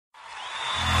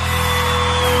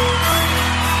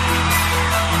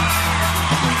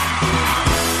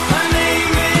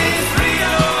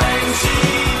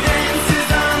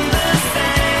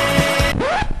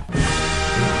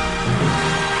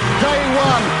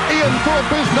Ian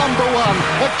Thorpe is number one.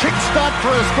 A kickstart for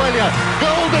Australia.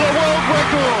 Gold and a world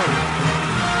record.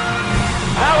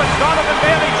 Now it's Donovan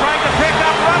Bailey trying to pick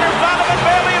up runners. Donovan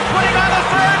Bailey is putting on the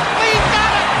third. He's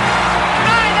got it!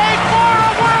 9.84,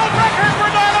 a world record for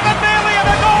Donovan Bailey and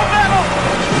a gold medal!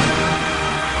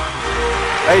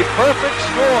 A perfect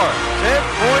score.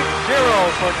 10.0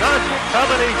 for Nadia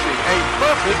Comaneci. A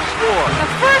perfect score. The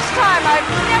first time I've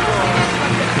never seen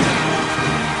anyone get it.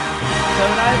 So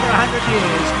in over 100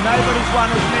 years, nobody's won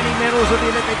as many medals at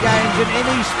the Olympic Games in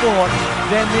any sport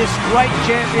than this great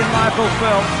champion, Michael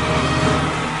Phelps.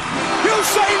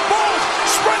 Usain Bolt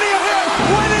sprinting ahead,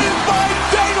 winning by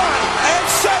daylight and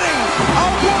setting a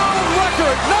world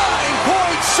record,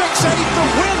 9.68. The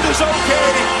wind is okay.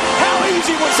 How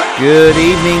easy was that? Good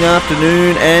evening,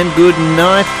 afternoon, and good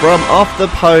night from Off the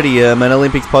Podium, an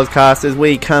Olympics podcast as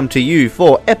we come to you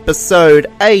for episode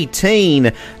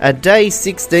 18, a day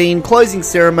 16 closing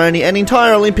ceremony, an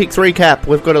entire Olympics recap.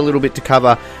 We've got a little bit to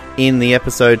cover in the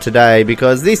episode today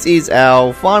because this is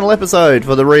our final episode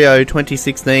for the Rio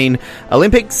 2016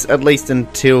 Olympics, at least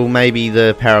until maybe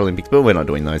the Paralympics, but we're not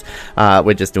doing those.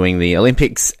 We're just doing the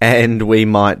Olympics, and we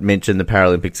might mention the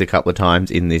Paralympics a couple of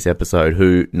times in this episode.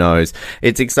 Who knows?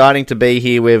 It's exciting to be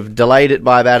here. We've delayed it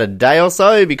by about a day or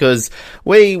so because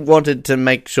we wanted to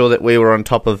make sure that we were on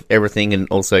top of everything, and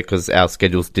also because our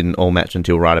schedules didn't all match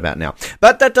until right about now.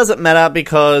 But that doesn't matter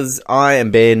because I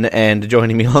am Ben, and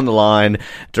joining me on the line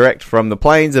direct from the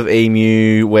plains of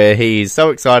Emu, where he is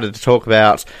so excited to talk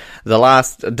about the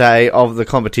last day of the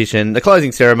competition, the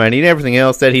closing ceremony, and everything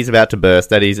else that he's about to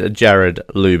burst. That is Jared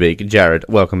Lubick. Jared,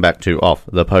 welcome back to Off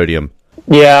the Podium.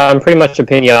 Yeah, I'm pretty much a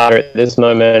pinata at this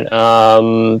moment,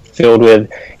 filled with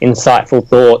insightful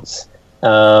thoughts,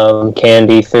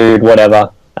 candy, food,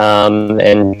 whatever,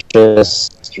 and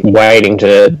just waiting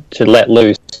to let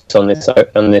loose on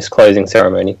this closing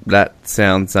ceremony. That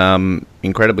sounds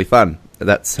incredibly fun.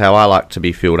 That's how I like to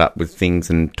be filled up with things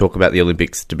and talk about the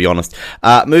Olympics, to be honest.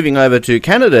 Moving over to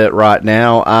Canada right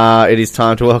now, it is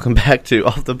time to welcome back to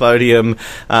Off the Podium,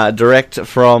 direct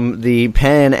from the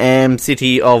Pan Am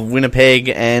city of Winnipeg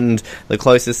and the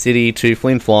closest city to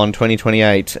Flin Flon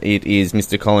 2028. It is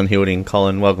Mr. Colin Hilding.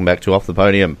 Colin, welcome back to Off the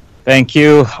Podium. Thank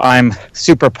you. I'm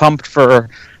super pumped for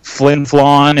Flin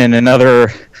Flon in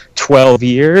another 12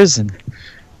 years, and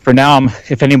for now,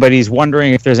 if anybody's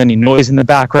wondering if there's any noise in the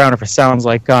background, if it sounds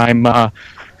like I'm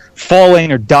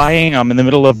falling or dying, I'm in the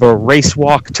middle of a race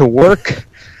walk to work.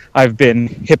 I've been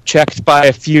hip-checked by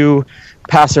a few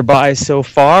passerbys so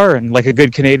far, and like a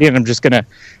good Canadian, I'm just going to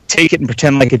take it and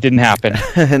pretend like it didn't happen.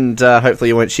 And hopefully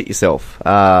you won't shit yourself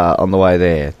on the way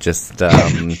there. Just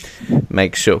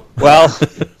make sure. Well,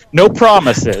 no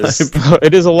promises.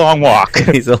 It is a long walk.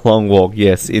 It's a long walk,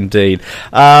 yes, indeed.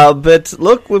 But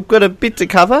look, we've got a bit to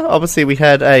cover. Obviously, we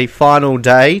had a final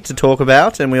day to talk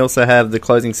about, and we also have the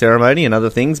closing ceremony and other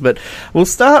things. But we'll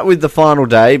start with the final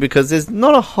day because there's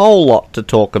not a whole lot to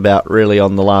talk about, really,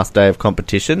 on the last day of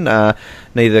competition.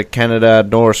 Neither Canada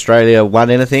nor Australia won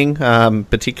anything,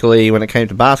 particularly when it came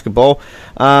to basketball.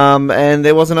 And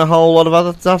there wasn't a whole lot of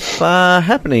other stuff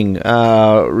happening,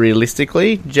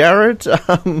 realistically. Jared,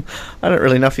 I don't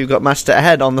really know if you've got much to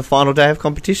add on the final day of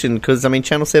competition because, I mean,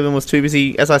 Channel 7 was too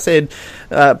busy, as I said,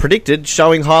 predicted,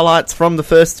 showing highlights from the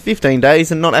first 15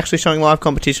 days and not actually showing live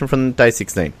competition from day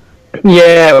 16.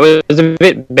 Yeah, it was a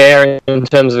bit bare in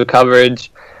terms of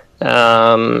coverage,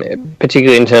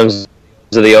 particularly in terms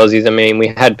of the Aussies. I mean, we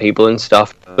had people and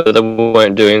stuff, but they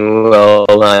weren't doing well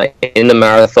in the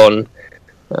marathon.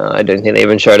 I don't think they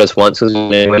even showed us once because we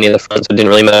didn't know any of the fronts, so it didn't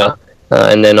really matter.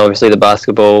 And then obviously the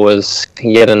basketball was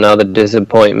yet another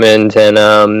disappointment, and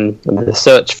the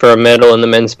search for a medal in the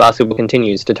men's basketball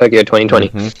continues to Tokyo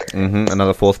 2020.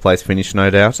 Another fourth place finish, no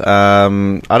doubt. I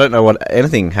don't know what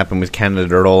anything happened with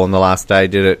Canada at all on the last day,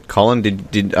 did it, Colin?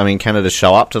 Did Canada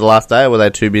show up to the last day, or were they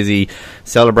too busy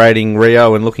celebrating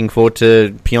Rio and looking forward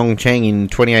to Pyeongchang in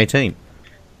 2018?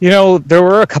 You know, there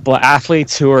were a couple of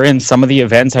athletes who were in some of the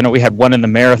events. I know we had one in the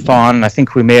marathon, and I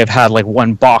think we may have had like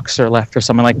one boxer left or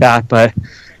something like that. But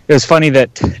it was funny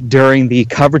that during the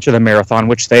coverage of the marathon,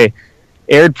 which they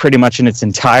aired pretty much in its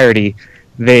entirety,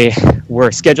 they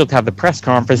were scheduled to have the press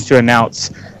conference to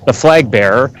announce the flag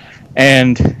bearer,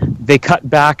 and they cut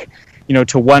back,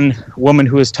 to one woman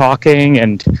who was talking,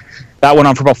 and that went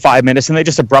on for about 5 minutes, and they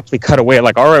just abruptly cut away,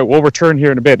 like, all right, we'll return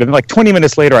here in a bit. And like 20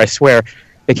 minutes later, I swear,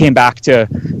 they came back to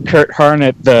Kurt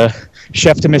Harnett, the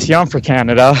chef de mission for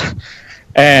Canada,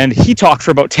 and he talked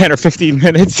for about 10 or 15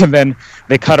 minutes, and then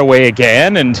they cut away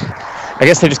again, and I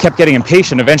guess they just kept getting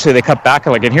impatient. Eventually they cut back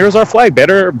and here's our flag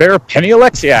bearer Penny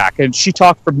Oleksiak, and she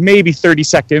talked for maybe 30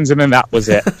 seconds, and then that was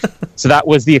it. So that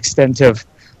was the extent of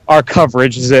our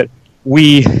coverage is that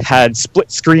we had split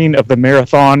screen of the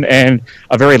marathon and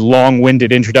a very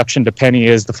long-winded introduction to Penny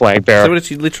as the flag bearer. So did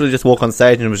she literally just walk on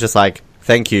stage and was just like,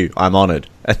 "Thank you, I'm honoured,"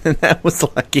 and then that was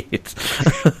like it.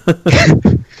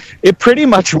 It pretty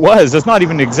much was. It's not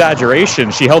even an exaggeration.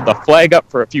 She held the flag up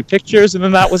for a few pictures, and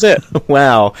then that was it.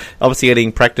 Wow. Obviously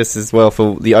getting practice as well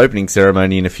for the opening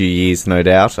ceremony in a few years, no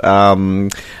doubt. I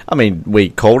mean, we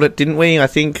called it, didn't we? I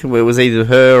think it was either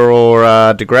her or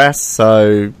DeGrasse,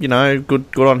 so, you know, good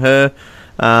on her.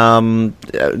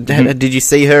 Did you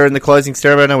see her in the closing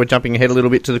ceremony? I know we're jumping ahead a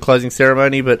little bit to the closing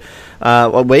ceremony, but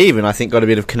we even, I think, got a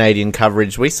bit of Canadian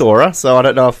coverage. We saw her, so I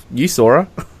don't know if you saw her.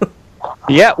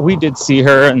 Yeah, we did see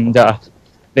her, and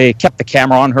they kept the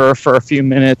camera on her for a few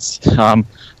minutes. I'm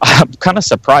kind of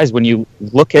surprised when you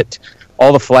look at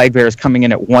all the flag bearers coming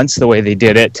in at once the way they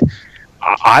did it.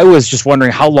 I was just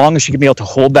wondering how long is she going to be able to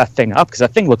hold that thing up, because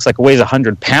that thing looks like it weighs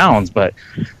 100 pounds, but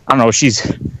I don't know,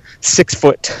 she's 6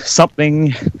 foot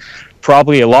something,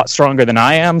 probably a lot stronger than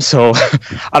I am, so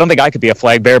I don't think I could be a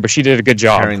flag bearer, but she did a good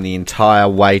job. Carrying the entire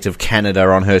weight of Canada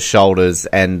on her shoulders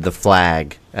and the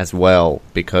flag as well,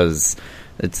 because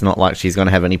it's not like she's going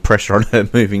to have any pressure on her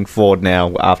moving forward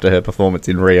now after her performance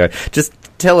in Rio. Just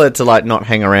tell her to not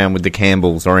hang around with the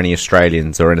Campbells or any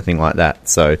Australians or anything like that.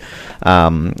 So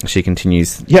she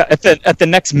continues. Yeah, at the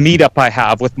next meetup I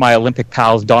have with my Olympic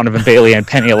pals Donovan Bailey and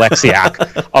Penny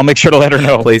Alexiak, I'll make sure to let her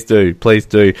know. Please do.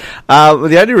 The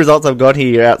only results I've got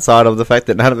here outside of the fact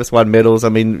that none of us won medals, I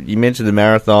mean, you mentioned the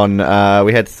marathon.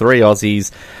 We had 3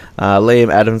 Aussies.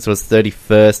 Liam Adams was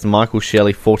 31st, Michael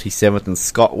Shelley 47th, and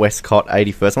Scott Westcott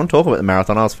 81st. I want to talk about the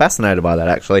marathon. I was fascinated by that,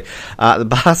 actually. The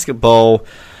basketball,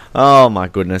 oh my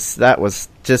goodness, that was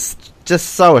just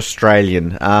so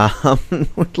Australian.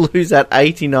 Would lose at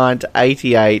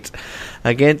 89-88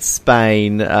 against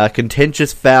Spain.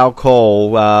 Contentious foul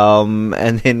call,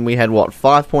 and then we had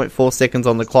 5.4 seconds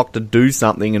on the clock to do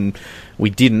something, and we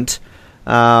didn't.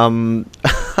 I'm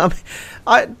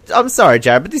sorry,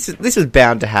 Jared, but this was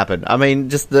bound to happen. I mean,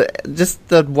 just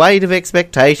the weight of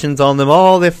expectations on them.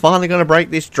 Oh, they're finally going to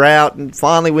break this drought and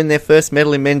finally win their first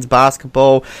medal in men's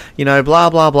basketball. You know,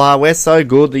 blah blah blah. We're so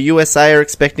good. The USA are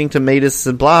expecting to meet us.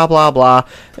 And blah blah blah.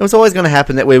 It was always going to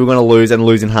happen that we were going to lose and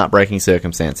lose in heartbreaking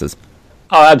circumstances.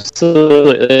 Oh,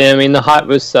 absolutely. I mean, the hype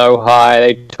was so high.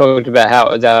 They talked about how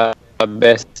it was our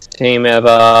best team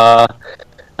ever.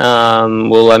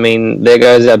 Well, I mean, there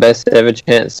goes our best ever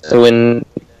chance to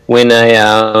win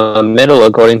a medal,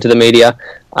 according to the media.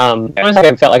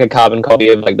 It felt like a carbon copy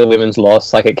of the women's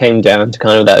loss. Like, it came down to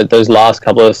kind of those last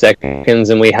couple of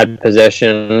seconds, and we had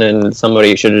possession, and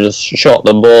somebody should have just shot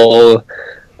the ball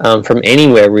from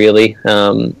anywhere, really.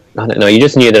 I don't know. You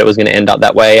just knew that it was going to end up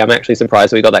that way. I'm actually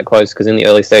surprised we got that close, because in the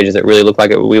early stages, it really looked like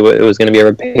it was going to be a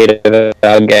repeat of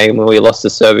our game where we lost to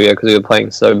Serbia because we were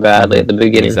playing so badly at the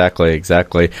beginning.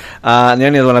 Exactly. And the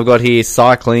only other one I've got here is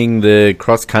cycling, the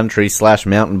cross-country /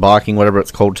 mountain biking, whatever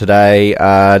it's called today.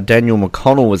 Daniel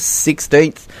McConnell was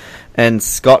 16th, and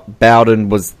Scott Bowden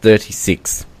was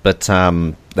 36th. But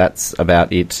that's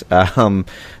about it.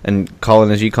 And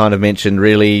Colin, as you kind of mentioned,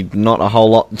 really not a whole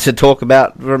lot to talk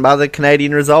about from other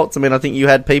Canadian results. I mean, I think you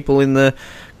had people in the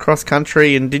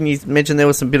cross-country, and didn't you mention there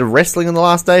was some bit of wrestling on the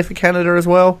last day for Canada as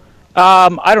well?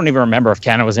 I don't even remember if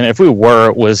Canada was in it. If we were,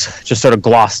 it was just sort of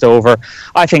glossed over.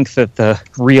 I think that the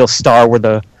real star were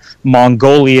the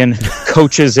Mongolian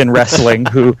coaches in wrestling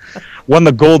who won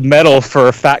the gold medal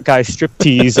for Fat Guy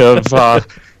Striptease of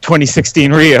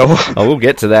 2016 Rio. Oh, we'll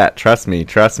get to that. Trust me.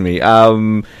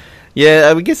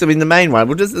 Yeah, I guess, the main one,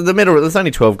 the medal, there's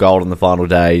only 12 gold on the final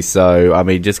day, so,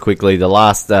 just quickly, the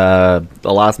last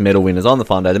medal winners on the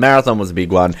final day, the marathon was a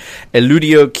big one.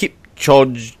 Eludio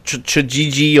Kipchoge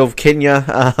of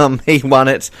Kenya, he won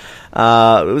it. It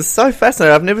was so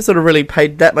fascinating. I've never sort of really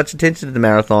paid that much attention to the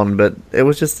marathon, but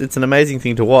it's an amazing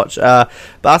thing to watch.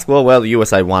 Basketball, well, the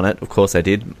USA won it. Of course they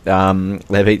did.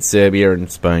 They beat Serbia,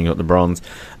 and Spain got the bronze.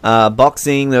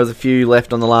 Boxing, there was a few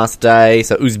left on the last day.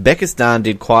 So Uzbekistan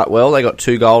did quite well. They got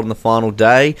 2 gold on the final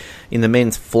day. In the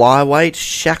men's flyweight,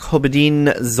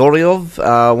 Shakhobudin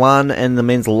Zoryov won, and the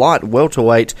men's light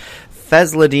welterweight,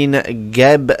 Fazladin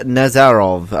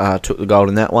Gabnazarov took the gold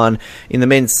in that one. In the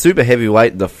men's super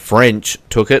heavyweight, the French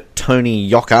took it, Tony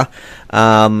Yoka.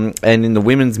 And in the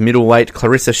women's middleweight,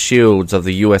 Clarissa Shields of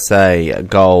the USA,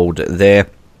 gold there.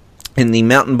 In the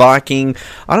mountain biking,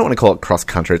 I don't want to call it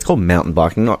cross-country, it's called mountain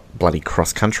biking, not bloody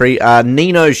cross country.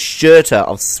 Nino Schurter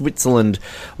of Switzerland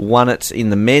won it in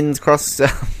the men's cross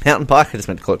mountain bike. I just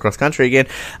meant to call it cross country again.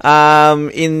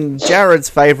 In Jared's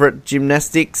favourite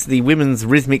gymnastics, the women's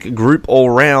rhythmic group all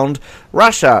round,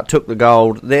 Russia took the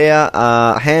gold there.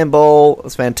 Handball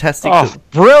was fantastic. Oh,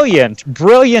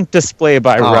 brilliant display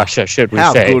by Russia, should we say.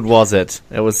 How good was it?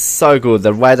 It was so good.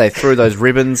 The way they threw those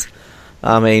ribbons.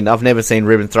 I mean, I've never seen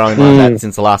ribbon throwing like that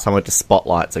since the last time I went to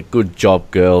Spotlight. So good job,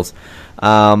 girls.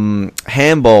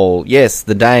 Handball, yes,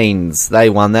 the Danes, they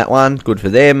won that one. Good for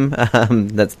them.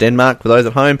 That's Denmark for those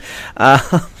at home.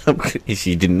 If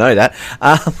you didn't know that.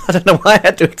 I don't know why I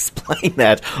had to explain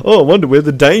that. Oh, I wonder where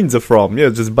the Danes are from. Yeah,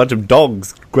 it's just a bunch of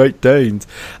dogs. Great Danes.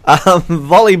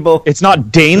 Volleyball. It's not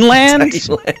Daneland?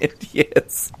 Daneland,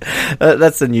 yes.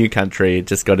 That's a new country. It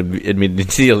just got admitted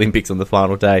into the Olympics on the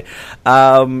final day.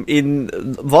 In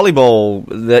volleyball,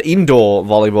 the indoor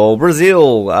volleyball,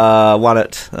 Brazil won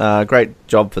it. Great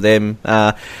job for them.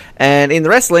 And in the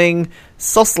wrestling,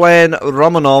 Soslan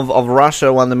Romanov of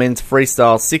Russia won the men's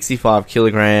freestyle 65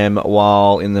 kilogram,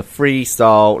 while in the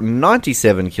freestyle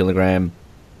 97 kilogram,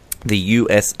 the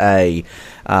USA,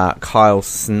 Kyle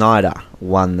Snyder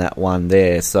won that one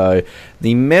there. So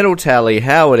the medal tally,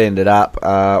 how it ended up,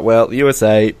 well, the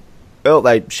USA, well,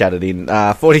 they shattered in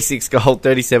 46 gold,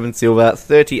 37 silver,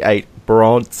 38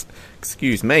 bronze.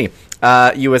 Excuse me.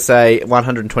 USA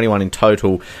 121 in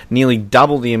total, nearly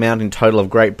double the amount in total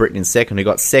of Great Britain in second, who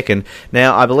got second.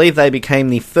 Now, I believe they became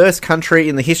the first country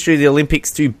in the history of the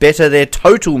Olympics to better their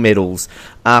total medals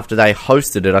after they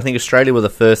hosted it. I think Australia were the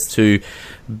first to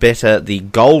better the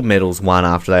gold medals won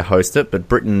after they hosted it, but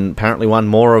Britain apparently won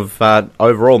more of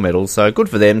overall medals, so good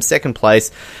for them. Second place,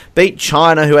 beat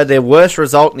China, who had their worst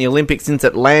result in the Olympics since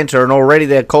Atlanta, and already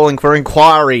they're calling for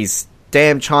inquiries.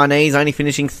 Damn Chinese, only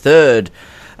finishing third.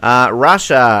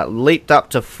 Russia leaped up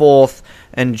to fourth,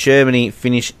 and Germany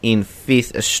finished in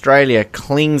fifth. Australia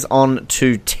clings on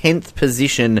to 10th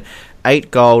position,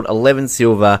 8 gold, 11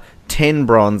 silver, 10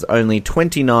 bronze, only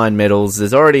 29 medals.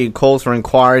 There's already calls for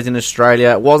inquiries in Australia.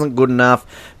 It wasn't good enough.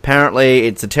 Apparently,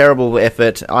 it's a terrible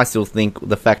effort. I still think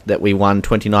the fact that we won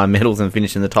 29 medals and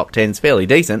finished in the top 10 is fairly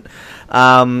decent.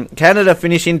 Canada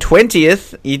finished in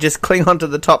 20th. You just cling on to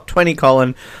the top 20,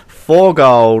 Colin. 4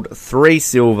 gold, 3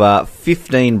 silver,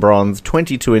 15 bronze,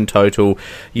 22 in total.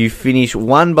 You finish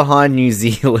one behind New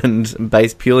Zealand,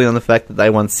 based purely on the fact that they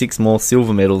won 6 more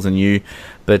silver medals than you,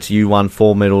 but you won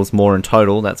 4 medals more in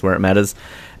total. That's where it matters.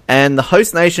 And the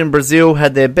host nation, Brazil,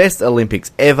 had their best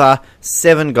Olympics ever.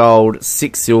 7 gold,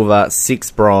 6 silver,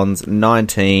 6 bronze,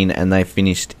 19, and they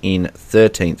finished in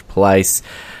 13th place.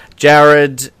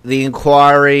 Jared, the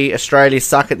inquiry, Australia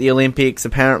suck at the Olympics.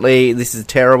 Apparently, this is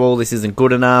terrible. This isn't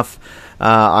good enough.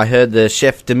 I heard the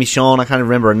chef de mission, I can't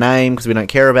remember her name because we don't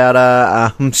care about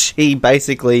her. She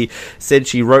basically said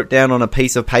she wrote down on a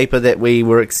piece of paper that we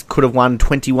could have won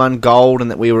 21 gold and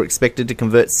that we were expected to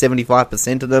convert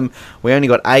 75% of them. We only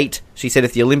got 8. She said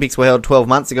if the Olympics were held 12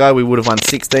 months ago, we would have won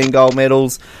 16 gold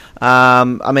medals.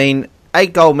 I mean,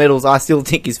 8 gold medals I still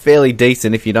think is fairly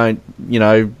decent if you don't,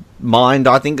 mind.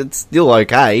 I think it's still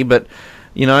okay, but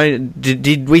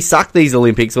did we suck these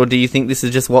Olympics, or do you think this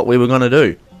is just what we were going to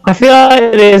do? I feel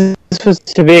like this was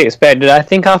to be expected. I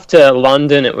think after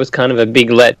London it was kind of a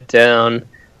big letdown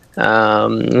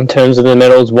in terms of the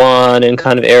medals won and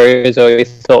kind of areas where we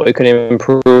thought we could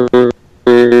improve.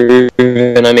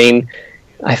 And I mean,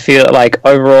 I feel like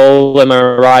overall, am I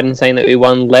right in saying that we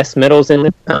won less medals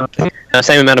in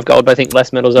same amount of gold, but I think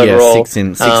less medals overall.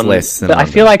 6 less. But I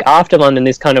feel like after London,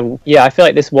 this kind of I feel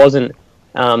like this wasn't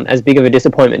as big of a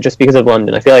disappointment just because of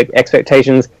London. I feel like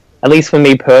expectations, at least for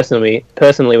me personally,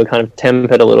 were kind of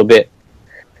tempered a little bit.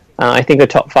 I think the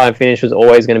top 5 finish was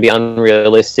always going to be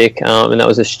unrealistic, and that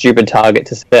was a stupid target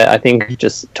to set. I think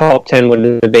just top 10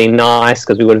 would have been nice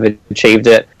because we would have achieved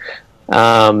it.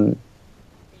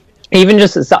 Even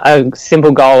just a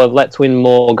simple goal of let's win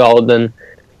more gold than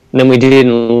we did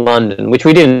in London, which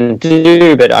we didn't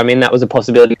do, but I mean that was a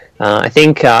possibility. I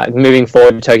think moving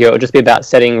forward to Tokyo, it'll just be about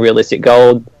setting realistic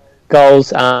goals,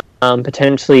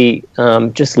 potentially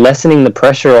just lessening the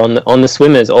pressure on the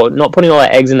swimmers, or not putting all our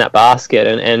eggs in that basket,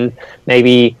 and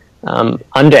maybe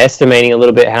underestimating a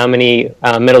little bit how many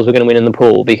medals we're going to win in the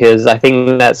pool, because I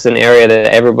think that's an area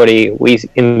that we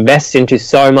invest into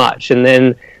so much, and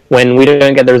then when we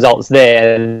don't get the results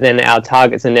there, then our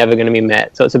targets are never going to be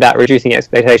met. So it's about reducing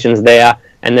expectations there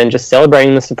and then just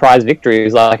celebrating the surprise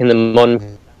victories like in the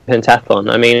modern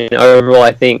pentathlon. I mean, overall,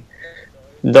 I think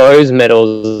those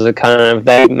medals are kind of,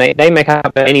 they make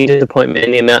up any disappointment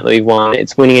in the amount that we've won.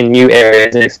 It's winning in new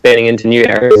areas and expanding into new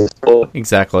areas of sport.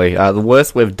 Exactly. The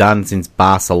worst we've done since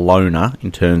Barcelona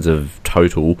in terms of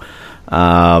total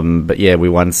But yeah, we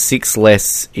won 6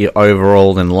 less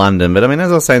overall than London. But I mean,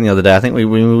 as I was saying the other day, I think we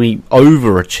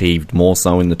overachieved more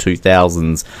so in the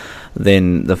 2000s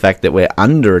than the fact that we're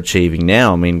underachieving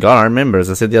now. I mean, God, I remember, as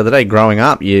I said the other day, growing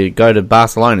up, you go to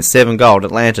Barcelona, 7 gold,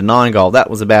 Atlanta, 9 gold, that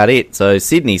was about it. So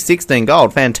Sydney, 16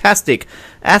 gold, fantastic.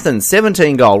 Athens,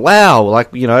 17 gold, wow.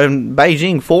 Like, you know,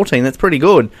 Beijing, 14, that's pretty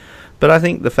good. But I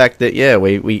think the fact that, yeah,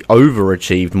 we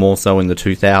overachieved more so in the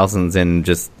 2000s, and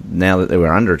just now that we're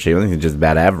underachieving, I think it's just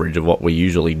about average of what we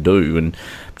usually do. And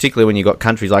particularly when you've got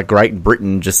countries like Great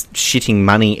Britain just shitting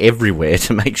money everywhere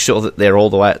to make sure that they're all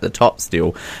the way at the top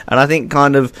still. And I think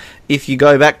kind of, if you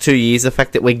go back 2 years, the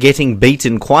fact that we're getting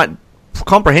beaten quite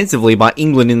comprehensively by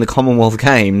England in the Commonwealth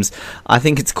Games, I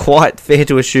think it's quite fair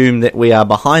to assume that we are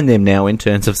behind them now in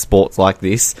terms of sports like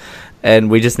this.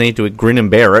 And we just need to grin and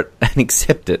bear it and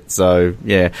accept it. So,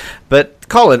 yeah. But,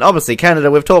 Colin, obviously, Canada,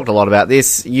 we've talked a lot about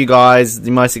this. You guys, the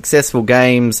most successful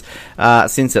games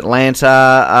since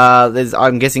Atlanta.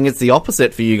 I'm guessing it's the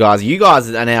opposite for you guys. You guys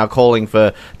are now calling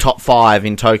for top 5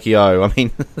 in Tokyo. I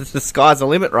mean, the sky's the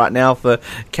limit right now for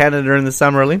Canada in the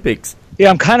Summer Olympics.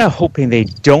 Yeah, I'm kind of hoping they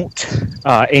don't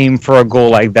aim for a goal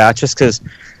like that, just because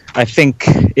I think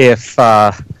if...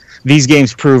 these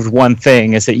games proved one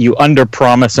thing, is that you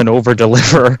under-promise and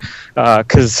over-deliver,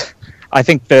 because I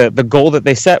think the goal that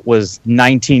they set was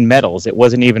 19 medals. It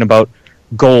wasn't even about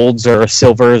golds or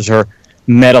silvers or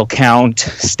medal count,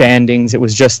 standings. It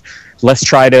was just, let's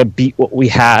try to beat what we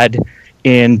had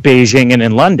in Beijing and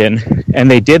in London, and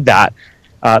they did that.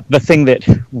 The thing that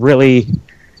really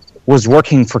was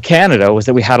working for Canada was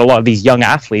that we had a lot of these young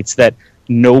athletes that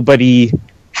nobody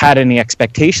had any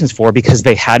expectations for because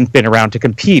they hadn't been around to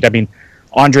compete. I mean,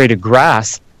 Andre de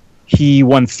Grasse, he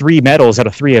won 3 medals out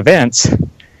of 3 events,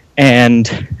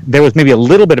 and there was maybe a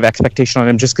little bit of expectation on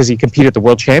him just because he competed at the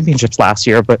World Championships last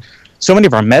year, but so many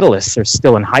of our medalists are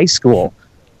still in high school.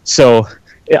 So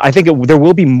I think there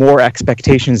will be more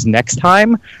expectations next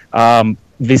time.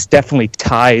 This definitely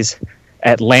ties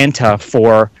Atlanta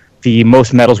for the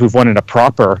most medals we've won in a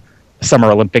proper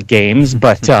Summer Olympic Games,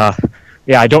 but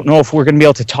yeah, I don't know if we're going to be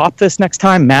able to top this next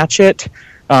time, match it.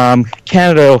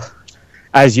 Canada,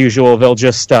 as usual, they'll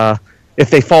just,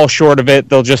 if they fall short of it,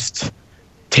 they'll just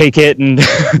take it and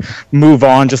move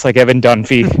on, just like Evan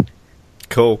Dunphy.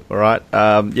 Cool, all right.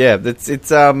 Yeah, it's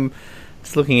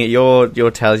just looking at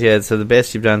your tallies, yeah, so the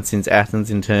best you've done since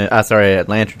Atlanta in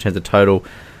terms of total.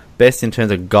 Best in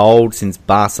terms of gold since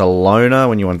Barcelona,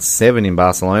 when you won 7 in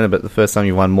Barcelona, but the first time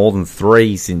you won more than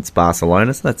 3 since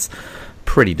Barcelona, so that's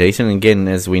pretty decent. And again,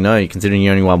 as we know, considering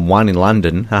you only won 1 in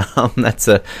London, that's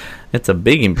a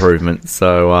big improvement.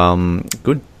 So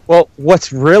good. Well,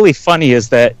 what's really funny is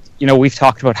that, you know, we've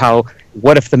talked about how,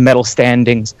 what if the medal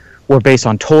standings were based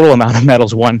on total amount of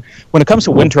medals won? When it comes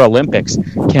to Winter Olympics,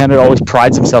 Canada always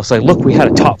prides themselves like, look, we had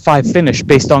a top 5 finish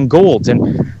based on golds,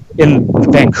 and in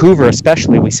Vancouver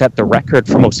especially, we set the record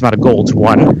for most amount of golds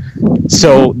won.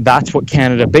 So that's what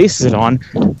Canada bases it on.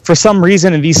 For some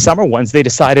reason, in these summer ones, they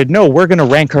decided, no, we're going to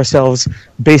rank ourselves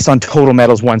based on total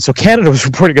medals won. So Canada was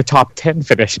reporting a top 10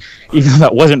 finish, even though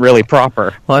that wasn't really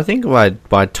proper. Well, I think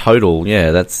by total,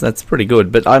 yeah, that's pretty good.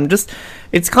 But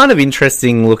it's kind of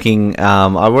interesting looking.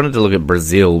 I wanted to look at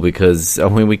Brazil because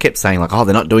we kept saying, like, oh,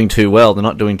 they're not doing too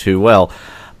well.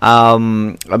 I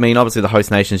mean, obviously the host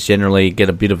nations generally get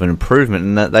a bit of an improvement,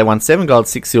 and that they won 7 gold,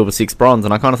 6 silver, 6 bronze,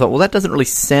 and I kind of thought, well, that doesn't really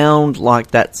sound like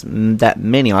that's that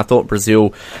many. I thought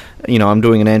Brazil, you know, I'm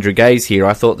doing an Andrew Gaze here,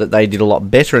 I thought that they did a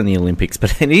lot better in the Olympics,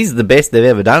 but it is the best they've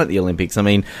ever done at the Olympics. I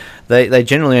mean, they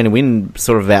generally only win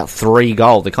sort of about 3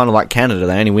 gold. They're kind of like Canada,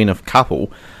 they only win a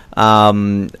couple.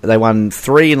 They won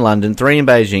 3 in London, 3 in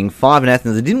Beijing, 5 in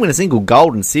Athens. They didn't win a single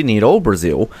gold in Sydney at all,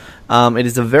 Brazil. It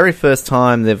is the very first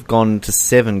time they've gone to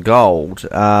 7 gold,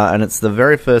 and it's the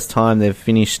very first time they've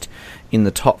finished in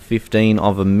the top 15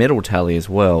 of a medal tally as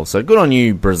well. So good on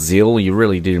you, Brazil. You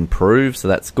really did improve, so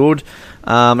that's good.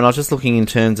 And I was just looking in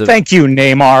terms of... Thank you,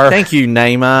 Neymar. Thank you,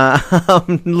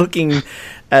 Neymar. Looking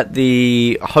at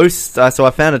the host... so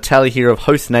I found a tally here of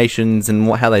host nations and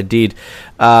how they did.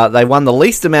 They won the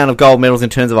least amount of gold medals in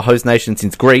terms of a host nation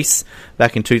since Greece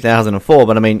back in 2004.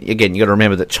 But, I mean, again, you got to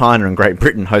remember that China and Great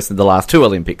Britain hosted the last 2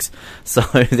 Olympics. So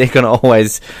they're going to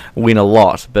always win a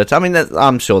lot. But, I mean,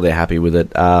 I'm sure they're happy with it.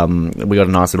 We got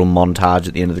a nice little montage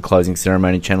at the end of the closing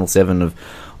ceremony, Channel 7, of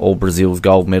all Brazil's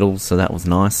gold medals. So that was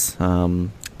nice.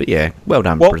 But But yeah, well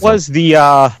done, What Brazil. was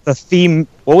the theme?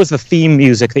 What was the theme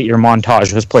music that your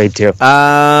montage was played to?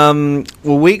 I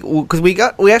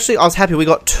was happy we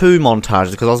got 2 montages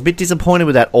because I was a bit disappointed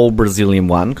with that all Brazilian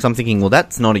one because I'm thinking, well,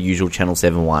 that's not a usual Channel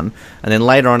 7 one. And then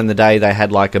later on in the day, they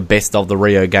had like a best of the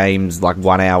Rio Games, like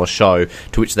 1 hour show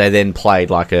to which they then played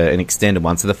like an extended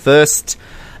one. So the first,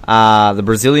 the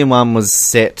Brazilian one was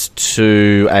set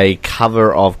to a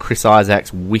cover of Chris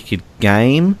Isaac's Wicked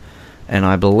Game. And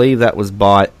I believe that was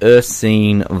by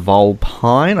Ursine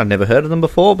Volpine. I've never heard of them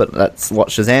before, but that's what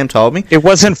Shazam told me. It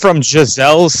wasn't from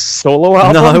Giselle's solo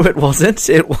album? No, it wasn't.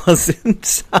 It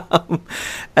wasn't.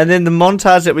 And then the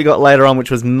montage that we got later on,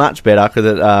 which was much better,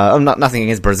 because nothing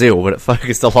against Brazil, but it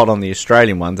focused a lot on the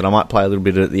Australian ones, and I might play a little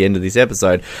bit at the end of this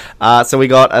episode. So we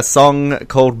got a song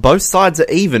called Both Sides Are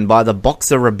Even by the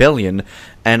Boxer Rebellion,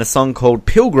 and a song called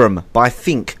Pilgrim by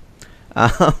Think.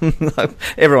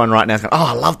 Everyone right now is going,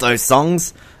 I love those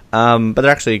songs. But they're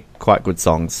actually quite good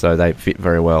songs, so they fit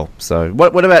very well. So,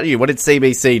 what about you? What did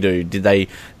CBC do? Did they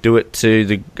do it to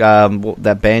the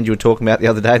that band you were talking about the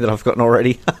other day that I've forgotten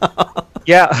already?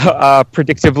 Yeah,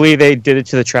 predictably, they did it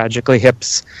to the Tragically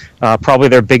Hips. Probably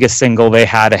their biggest single they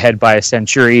had, Ahead by a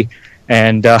Century.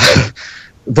 And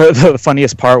the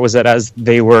funniest part was that as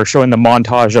they were showing the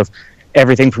montage of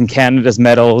everything from Canada's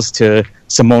medals to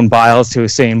Simone Biles to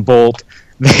Usain Bolt,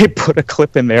 they put a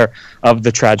clip in there of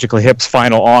the Tragically Hips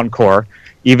final encore,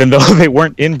 even though they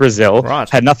weren't in Brazil,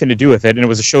 had nothing to do with it, and it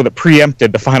was a show that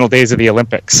preempted the final days of the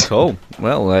Olympics. Cool.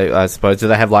 Well, I suppose, do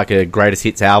they have like a greatest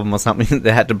hits album or something that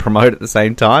they had to promote at the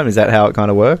same time? Is that how it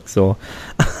kind of works, or...?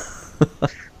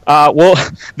 Well,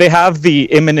 they have the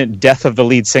imminent death of the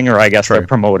lead singer, I guess, they're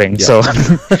promoting, so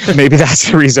maybe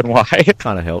that's the reason why. It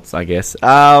kind of helps, I guess.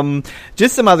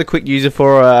 Just some other quick news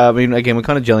for, again, we're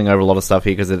kind of gelling over a lot of stuff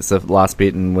here because it's the last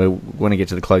bit and we want to get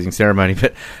to the closing ceremony,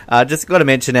 but just got to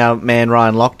mention our man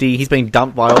Ryan Lochte. He's been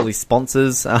dumped by all his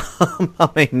sponsors.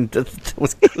 It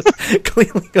was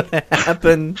clearly going to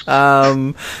happen.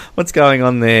 What's going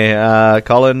on there,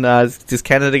 Colin? Does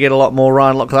Canada get a lot more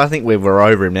Ryan Lochte? Because I think we're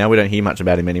over him now. We don't hear much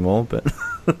about him anymore, but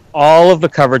all of the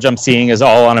coverage I'm seeing is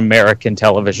all on American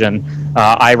television.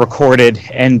 I recorded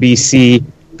NBC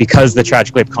because the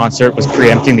Tragically Hip concert was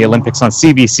preempting the Olympics on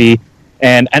CBC,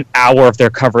 and an hour of their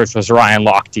coverage was Ryan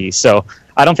Lochte. So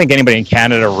I don't think anybody in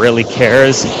Canada really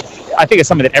cares. I think it's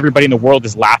something that everybody in the world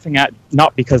is laughing at,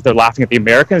 not because they're laughing at the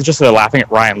Americans, just they're laughing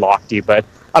at Ryan Lochte. But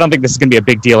I don't think this is going to be a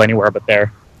big deal anywhere but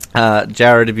there.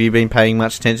 Jared, have you been paying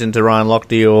much attention to Ryan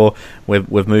Lochte, or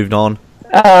we've moved on?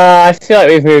 I feel like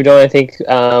we've moved on. I think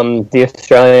the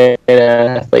Australian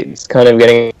athletes kind of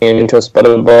getting into a spot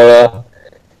of the border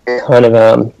kind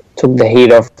of took the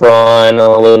heat off Ryan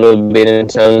a little bit in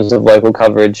terms of local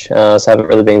coverage, so I haven't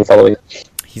really been following.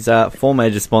 His 4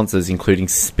 major sponsors, including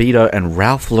Speedo and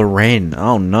Ralph Lauren.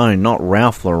 Oh no, not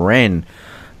Ralph Lauren.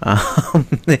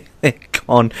 They're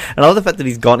gone. And I love the fact that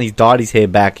he's gone. He's dyed his hair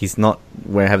back.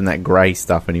 We're having that grey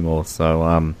stuff anymore.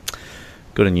 So,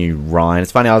 good on you, Ryan.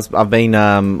 It's funny, I've been,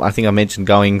 I think I mentioned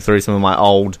going through some of my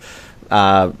old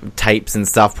tapes and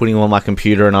stuff, putting them on my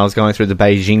computer, and I was going through the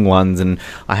Beijing ones, and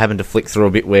I happened to flick through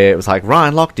a bit where it was like,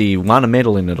 Ryan Lochte won a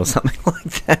medal in it, or something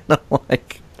like that. And I'm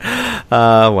like,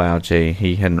 wow, gee,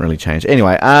 he hadn't really changed.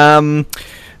 Anyway,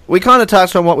 we kind of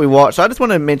touched on what we watched. I just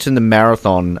want to mention the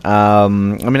marathon.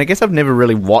 I guess I've never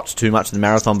really watched too much of the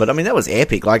marathon, but that was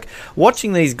epic. Like,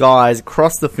 watching these guys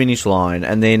cross the finish line,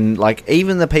 and then, like,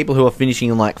 even the people who are finishing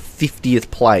in, like, 50th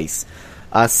place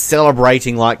are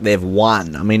celebrating like they've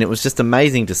won. It was just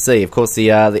amazing to see. Of course, the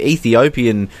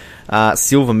Ethiopian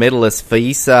silver medalist,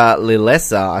 Faisa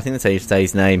Lilesa, I think that's how you say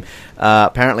his name,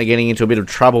 apparently getting into a bit of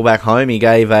trouble back home. He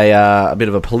gave a bit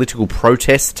of a political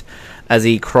protest as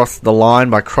he crossed the line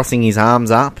by crossing his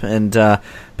arms up, and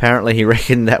apparently he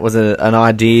reckoned that was an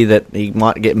idea that he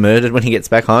might get murdered when he gets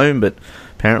back home, but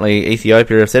apparently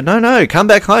Ethiopia have said, no, come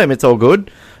back home, it's all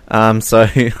good. So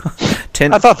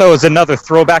I thought that was another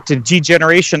throwback to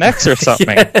G-Generation X or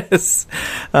something. Yes.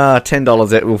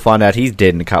 $10, we'll find out he's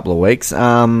dead in a couple of weeks. But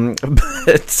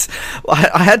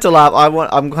I had to laugh.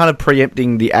 I'm kind of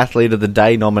preempting the Athlete of the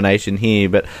Day nomination here,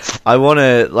 but I want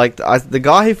to, the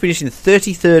guy who finished in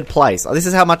 33rd place, this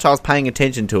is how much I was paying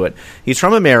attention to it. He's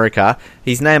from America.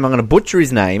 His name, I'm going to butcher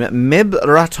his name,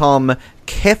 Mebratom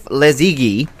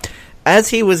Keflezigi. As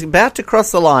he was about to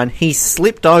cross the line, he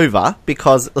slipped over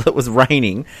because it was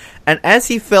raining, and as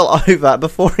he fell over,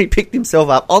 before he picked himself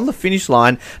up on the finish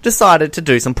line, decided to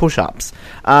do some push-ups.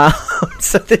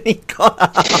 So then he got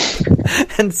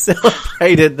up and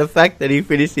celebrated the fact that he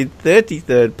finished in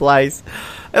 33rd place.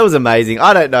 It was amazing.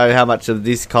 I don't know how much of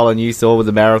this, Colin, you saw with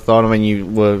the marathon when you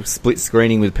were split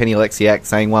screening with Penny Alexiak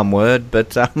saying one word,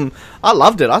 but I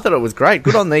loved it. I thought it was great.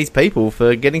 Good on these people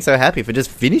for getting so happy for just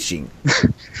finishing.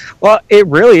 Well, it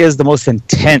really is the most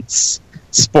intense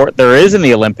sport there is in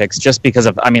the Olympics, just because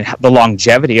of, the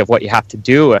longevity of what you have to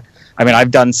do.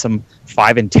 I've done some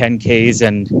 5 and 10Ks,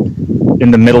 and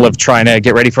in the middle of trying to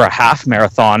get ready for a half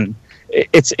marathon.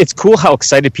 It's cool how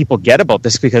excited people get about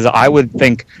this, because I would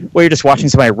think, well, you're just watching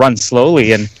somebody run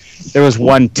slowly. And there was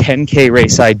one 10K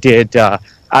race I did out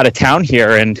of town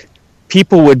here, and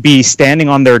people would be standing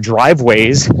on their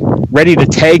driveways ready to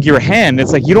tag your hand.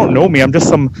 It's like, you don't know me. I'm just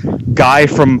some guy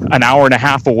from an hour and a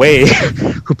half away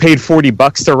who paid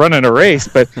 $40 to run in a race,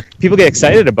 but people get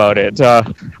excited about it.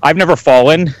 I've never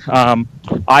fallen.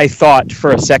 I thought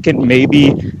for a second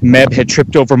maybe Meb had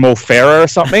tripped over Mo Farah or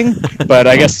something, but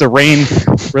I guess the rain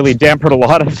really dampened a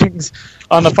lot of things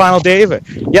on the final day. But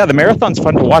yeah, the marathon's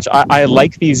fun to watch. I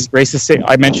like these races.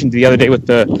 I mentioned the other day with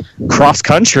the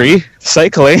cross-country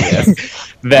cycling,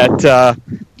 yes. that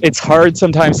it's hard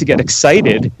sometimes to get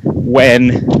excited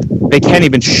when they can't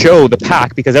even show the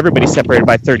pack because everybody's separated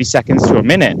by 30 seconds to a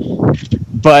minute.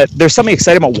 But there's something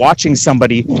exciting about watching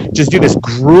somebody just do this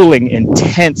grueling,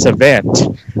 intense event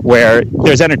where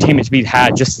there's entertainment to be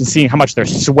had just in seeing how much they're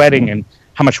sweating and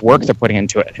how much work they're putting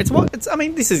into it.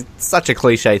 This is such a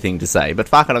cliche thing to say, but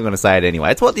fuck it, I'm going to say it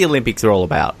anyway. It's what the Olympics are all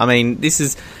about. This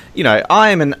is, I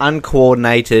am an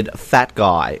uncoordinated fat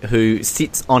guy who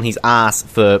sits on his ass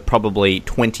for probably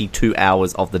 22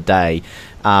 hours of the day,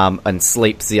 and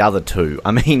sleeps the other 2.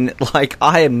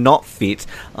 I am not fit.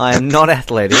 I am not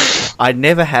athletic. I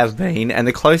never have been. And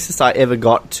the closest I ever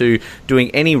got to doing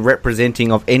any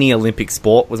representing of any Olympic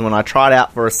sport was when I tried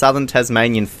out for a Southern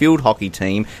Tasmanian field hockey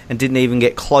team and didn't even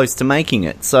get close to making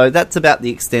it. So that's about the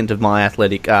extent of my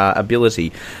athletic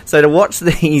ability. So to watch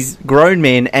these grown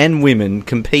men and women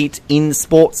compete in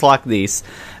sports like this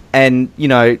and,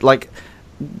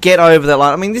 get over that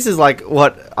line. This is like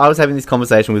what I was having this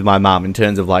conversation with my mum in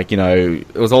terms of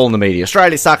it was all in the media.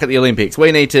 Australia suck at the Olympics.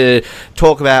 We need to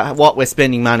talk about what we're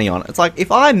spending money on. It's like,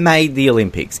 if I made the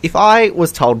Olympics, if I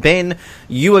was told, Ben,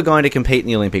 you are going to compete in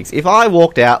the Olympics, if I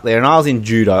walked out there and I was in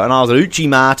judo and I was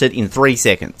uchi-mated in 3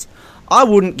 seconds, I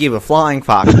wouldn't give a flying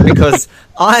fuck because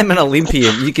I'm an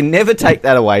Olympian. You can never take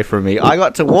that away from me. I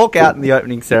got to walk out in the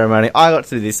opening ceremony. I got to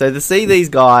do this. So to see these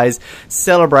guys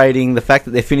celebrating the fact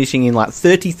that they're finishing in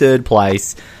 33rd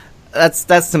place, that's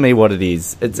to me what it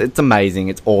is. It's amazing.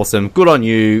 It's awesome. Good on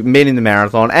you, men in the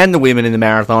marathon and the women in the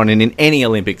marathon and in any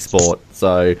Olympic sport.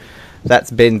 So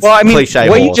that's Ben's cliche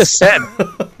what horse. You just said,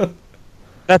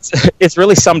 it's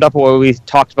really summed up what we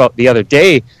talked about the other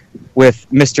day with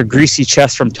Mr. Greasy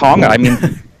Chest from Tonga.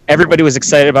 Everybody was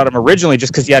excited about him originally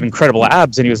just because he had incredible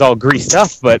abs and he was all greased up,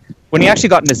 but when he actually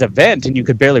got in his event and you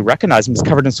could barely recognize him, he's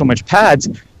covered in so much pads,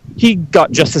 he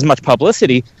got just as much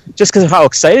publicity just because of how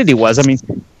excited he was.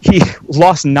 He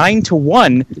lost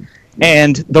 9-1,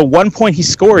 and the 1 point he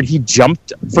scored, he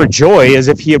jumped for joy as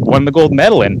if he had won the gold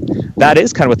medal, and that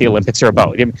is kind of what the Olympics are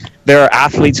about. There are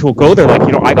athletes who will go there I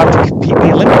got to compete in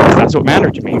the Olympics. That's what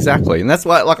mattered to me. Exactly, and that's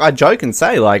why I joke and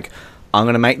say, I'm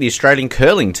going to make the Australian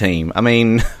curling team.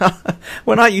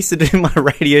 When I used to do my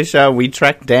radio show, we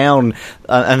tracked down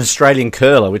an Australian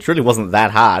curler, which really wasn't that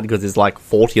hard because there's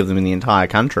 40 of them in the entire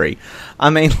country.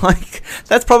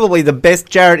 That's probably the best,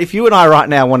 Jared, if you and I right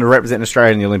now want to represent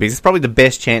Australia in the Olympics, it's probably the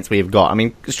best chance we have got.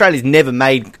 Australia's never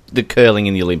made the curling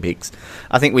in the Olympics.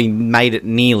 I think we made it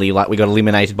nearly, we got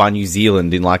eliminated by New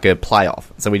Zealand in a playoff,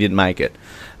 so we didn't make it.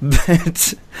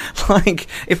 But,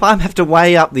 if I have to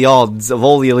weigh up the odds of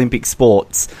all the Olympic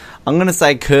sports, I'm going to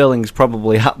say curling's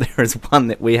probably up there as one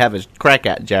that we have a crack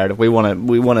at, Jared, if we want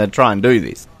to try and do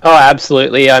this. Oh,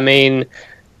 absolutely.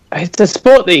 It's a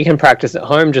sport that you can practice at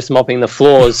home just mopping the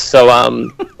floors,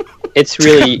 so it's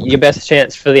really your best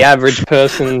chance for the average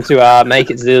person to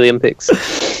make it to the Olympics.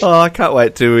 Oh, I can't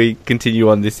wait till we continue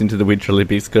on this into the Winter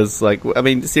Olympics because,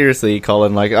 seriously,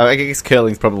 Colin, I guess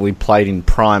curling's probably played in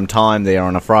prime time there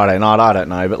on a Friday night, I don't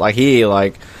know, but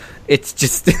here, it's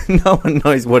just no one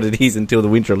knows what it is until the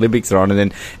Winter Olympics are on, and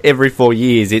then every 4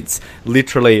 years it's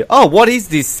literally, oh, what is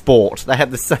this sport? They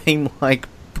have the same,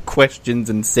 questions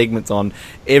and segments on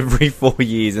every 4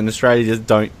 years, and Australia just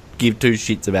don't give two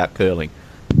shits about curling.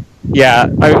 Yeah,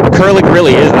 curling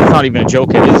really is, it's not even a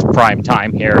joke, it is prime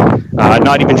time here.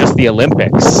 Not even just the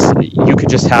Olympics. You could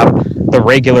just have the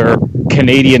regular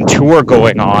Canadian tour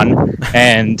going on,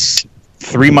 and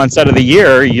 3 months out of the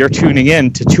year, you're tuning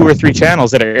in to 2 or 3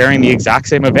 channels that are airing the exact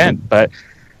same event. But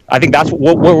I think that's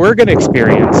what we're going to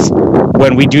experience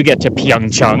when we do get to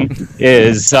Pyeongchang,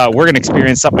 is we're going to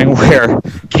experience something where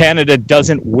Canada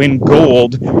doesn't win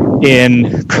gold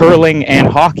in curling and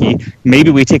hockey.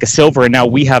 Maybe we take a silver, and now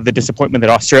we have the disappointment that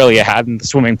Australia had in the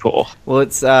swimming pool. Well, it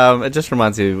just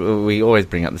reminds me, we always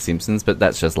bring up The Simpsons, but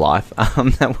that's just life.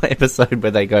 That episode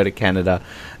where they go to Canada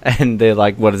and they're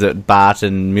like, what is it, Bart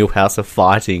and Milhouse are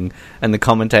fighting, and the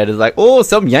commentator's like, oh,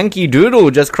 some Yankee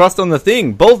Doodle just crossed on the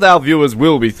thing. Both our viewers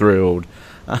will be thrilled.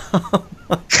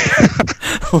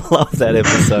 Love that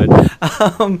episode.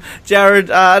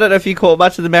 Jared, I don't know if you caught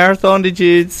much of the marathon. Did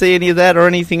you see any of that or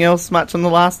anything else much on the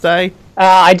last day?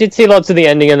 I did see lots of the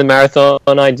ending of the marathon.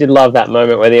 I did love that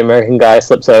moment where the American guy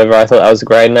slips over. I thought that was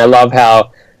great, and I love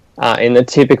how in the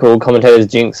typical commentator's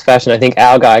jinx fashion, I think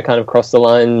our guy kind of crossed the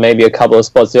line maybe a couple of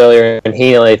spots earlier, and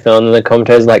he nearly fell, and the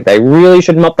commentator's like, they really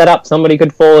should mop that up. Somebody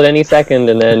could fall at any second,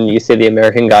 and then you see the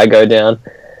American guy go down.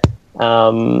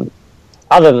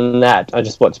 Other than that, I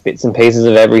just watched bits and pieces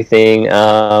of everything.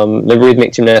 The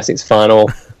rhythmic gymnastics final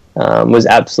was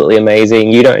absolutely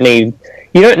amazing. You don't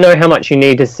know how much you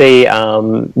need to see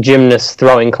gymnasts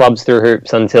throwing clubs through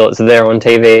hoops until it's there on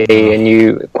TV, and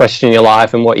you question your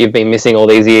life and what you've been missing all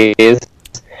these years.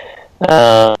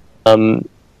 The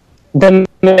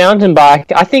mountain bike,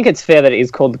 I think it's fair that it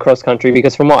is called the cross country,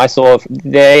 because from what I saw,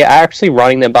 they are actually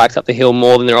riding their bikes up the hill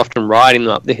more than they're often riding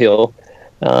them up the hill.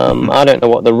 I don't know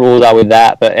what the rules are with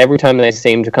that, but every time they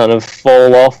seem to kind of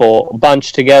fall off or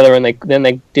bunch together, and then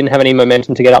they didn't have any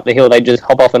momentum to get up the hill, they just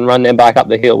hop off and run their bike up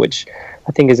the hill, which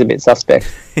I think is a bit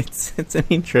suspect. It's an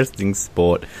interesting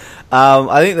sport.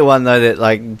 I think the one though that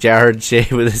like Jared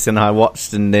shared with us and I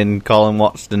watched, and then Colin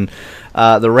watched, and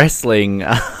the wrestling,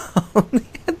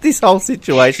 this whole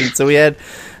situation. So we had,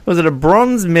 was it a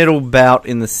bronze medal bout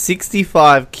in the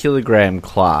 65 kilogram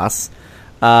class?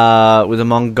 With a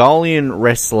Mongolian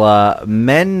wrestler,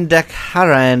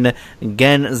 Mendekharan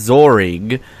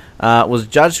Ganzorig, was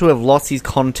judged to have lost his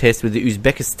contest with the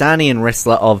Uzbekistani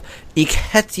wrestler of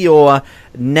Ikhetior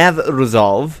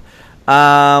Navruzov.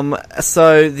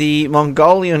 So the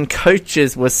Mongolian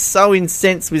coaches were so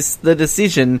incensed with the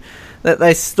decision that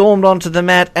they stormed onto the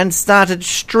mat and started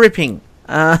stripping.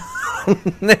 Now,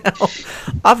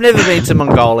 I've never been to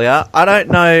Mongolia. I don't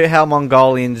know how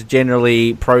Mongolians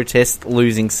generally protest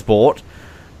losing sport.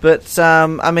 But,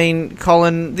 I mean,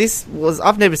 Colin,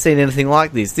 I've never seen anything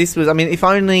like this. This was, I mean, if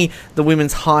only the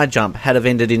women's high jump had have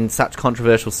ended in such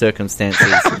controversial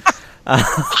circumstances.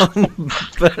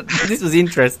 But this was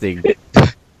interesting.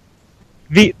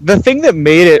 The thing that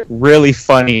made it really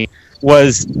funny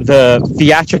was the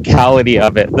theatricality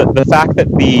of it. The fact that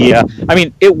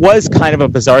it was kind of a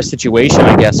bizarre situation,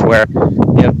 I guess, where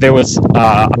there was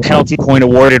a penalty point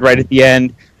awarded right at the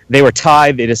end. They were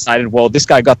tied. They decided, well, this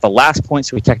guy got the last point,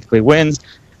 so he technically wins.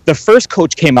 The first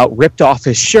coach came out, ripped off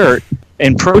his shirt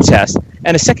in protest,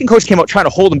 and a second coach came out trying to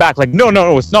hold him back, like, no,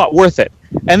 it's not worth it.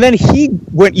 And then he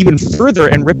went even further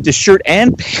and ripped his shirt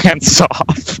and pants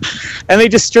off. And they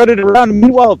just strutted around.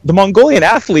 Meanwhile, the Mongolian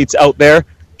athletes out there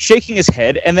shaking his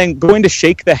head and then going to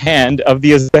shake the hand of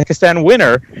the Uzbekistan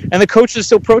winner, and the coach is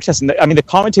still protesting. I mean, the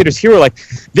commentators here were like,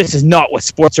 this is not what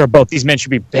sports are about. These men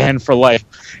should be banned for life.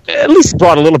 At least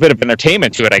brought a little bit of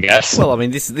entertainment to it, I guess. Well, I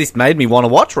mean, this made me want to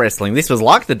watch wrestling. This was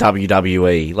like the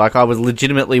WWE. Like, I was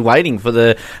legitimately waiting for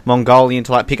the Mongolian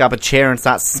to, like, pick up a chair and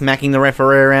start smacking the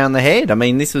referee around the head. I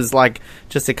mean, this was, like,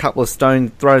 just a couple of stone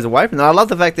throws away from that. I love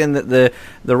the fact then that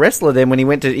the wrestler then, when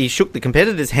he shook the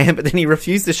competitor's hand, but then he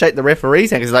refused to shake the referee's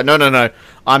hand, because he's like, no,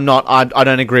 I'm not, I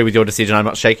don't agree with your decision, I'm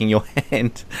not shaking your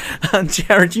hand.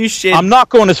 Jared, you shared... I'm not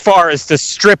going as far as to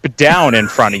strip down in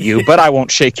front of you, but I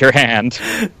won't shake your hand.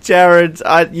 Jared,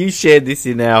 you shared this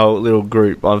in our little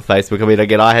group on Facebook. I mean,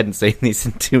 again, I hadn't seen this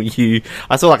until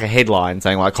I saw like a headline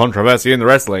saying like controversy in the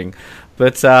wrestling.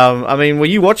 But, I mean, were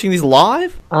you watching this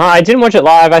live? I didn't watch it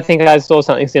live. I think I saw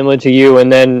something similar to you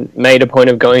and then made a point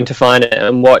of going to find it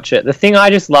and watch it. The thing I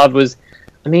just loved was,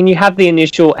 I mean, you have the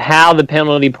initial how the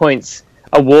penalty points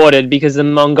awarded, because the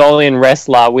Mongolian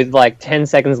wrestler with like 10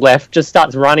 seconds left just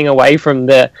starts running away from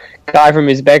the guy from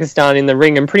Uzbekistan in the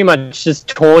ring and pretty much just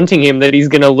taunting him that he's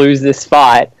going to lose this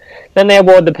fight. Then they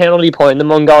award the penalty point and the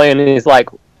Mongolian is like,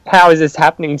 how is this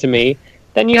happening to me?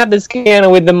 Then you have the scanner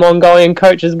with the Mongolian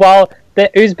coach as well. The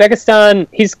Uzbekistan,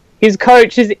 his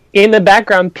coach is in the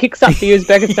background, picks up the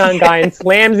Uzbekistan guy and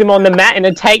slams him on the mat in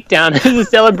a takedown as a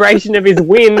celebration of his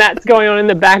win. That's going on in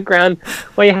the background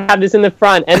while you have this in the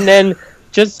front. And then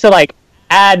just to like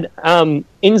add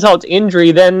insult to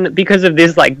injury, then because of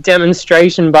this like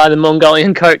demonstration by the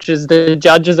Mongolian coaches, the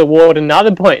judges award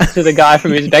another point to the guy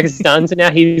from Uzbekistan. So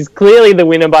now he's clearly the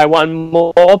winner by one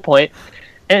more point.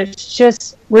 And it's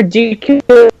just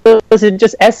ridiculous. It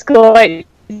just escalates.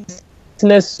 And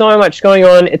there's so much going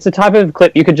on. It's the type of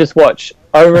clip you could just watch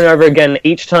over and over again,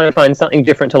 each time find something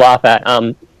different to laugh at.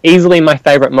 Easily my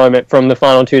favourite moment from the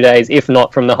final 2 days, if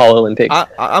not from the whole Olympics.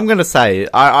 I'm going to say,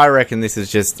 I reckon this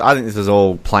is just, I think this was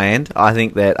all planned. I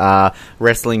think that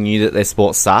wrestling knew that their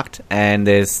sport sucked, and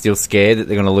they're still scared that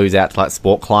they're going to lose out to like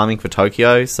sport climbing for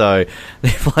Tokyo, so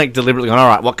they've like deliberately gone,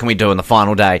 alright, what can we do on the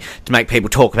final day to make people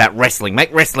talk about wrestling?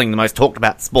 Make wrestling the most talked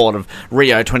about sport of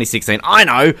Rio 2016. I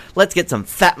know, let's get some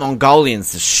fat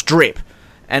Mongolians to strip.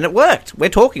 And it worked. We're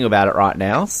talking about it right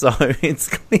now, so it's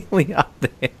clearly up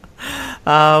there.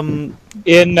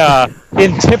 In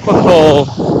typical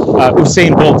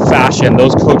Usain Bolt fashion,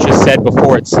 those coaches said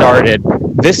before it started,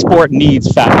 this sport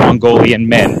needs fat Mongolian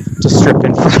men to strip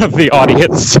in front of the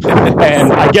audience.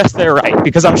 And I guess they're right,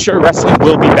 because I'm sure wrestling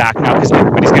will be back now, because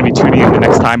everybody's going to be tuning in the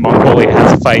next time Mongolia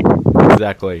has a fight.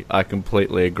 Exactly. I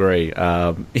completely agree.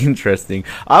 Interesting.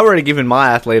 I've already given my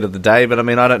athlete of the day, but I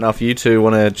mean, I don't know if you two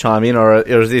want to chime in, or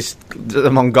is this a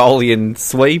Mongolian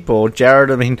sweep, or Jared?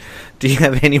 I mean, do you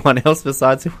have anyone else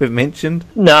besides who we've mentioned?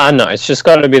 No, it's just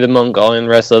got to be the Mongolian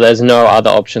wrestler. There's no other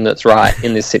option that's right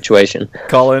in this situation.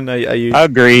 Colin, are you...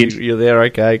 Agreed. You're there,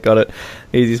 okay, got it.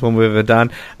 Easiest one we've ever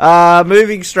done.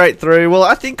 Moving straight through, well,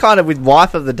 I think kind of with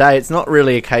wife of the day, it's not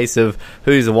really a case of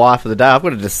who's the wife of the day. I've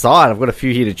got to decide. I've got a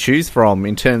few here to choose from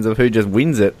in terms of who just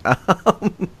wins it.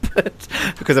 But,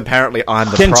 because apparently I'm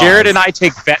the prize. Can Jared and I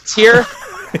take bets here?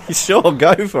 Sure,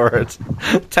 go for it.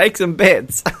 Take some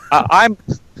bets.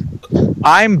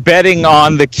 I'm betting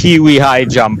on the Kiwi high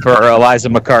jumper, Eliza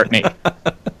McCartney.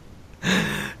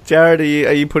 Jared,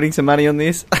 are you putting some money on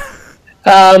this?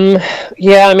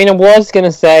 Yeah, I mean, I was going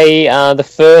to say the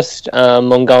first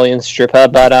Mongolian stripper,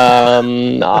 but I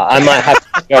might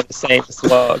have to go the same as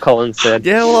what Colin said.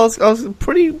 Yeah, well, I was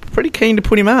pretty keen to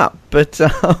put him up, but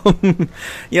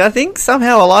yeah, I think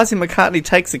somehow Eliza McCartney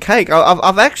takes the cake.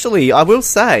 I will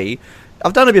say,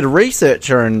 I've done a bit of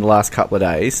research in the last couple of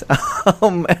days,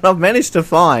 and I've managed to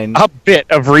find... A bit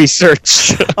of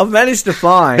research. I've managed to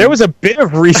find... There was a bit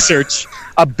of research.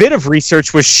 A bit of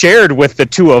research was shared with the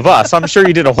two of us. I'm sure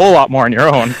you did a whole lot more on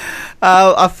your own.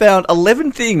 I found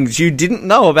 11 things you didn't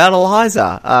know about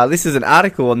Eliza. This is an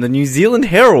article on the New Zealand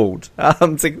Herald.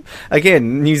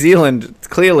 Again, New Zealand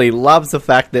clearly loves the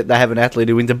fact that they have an athlete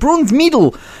who wins a bronze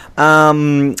medal.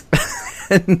 And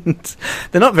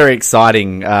they're not very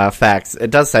exciting facts. It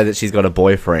does say that she's got a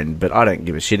boyfriend, but I don't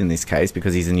give a shit in this case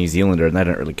because he's a New Zealander and they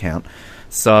don't really count.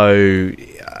 So,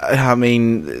 I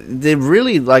mean, they're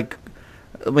really like...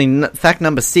 fact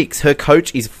number 6, her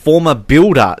coach is former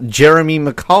builder Jeremy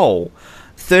McCall,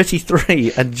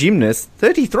 33, a gymnast.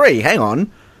 33, hang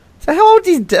on. So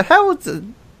how old's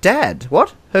dad?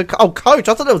 What? Coach.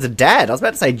 I thought it was a dad. I was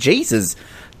about to say, Jesus.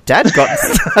 Dad got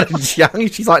started young.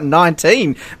 She's like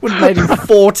 19. Would have made him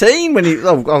 14 when he...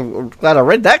 Oh, glad I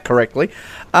read that correctly.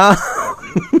 I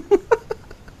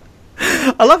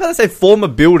love how they say former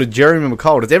builder Jeremy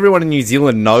McCall. Does everyone in New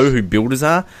Zealand know who builders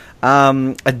are?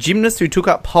 A gymnast who took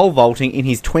up pole vaulting in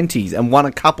his 20s and won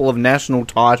a couple of national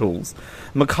titles.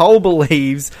 McCall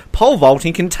believes pole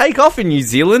vaulting can take off in New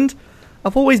Zealand.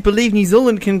 I've always believed New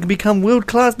Zealand can become world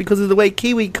class because of the way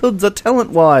Kiwi kids are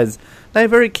talent-wise. They're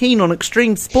very keen on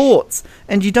extreme sports,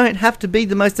 and you don't have to be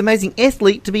the most amazing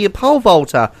athlete to be a pole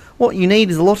vaulter. What you need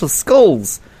is a lot of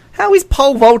skulls. How is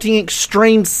pole vaulting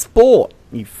extreme sport?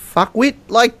 You fuckwit.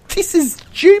 Like, this is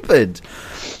stupid.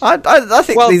 I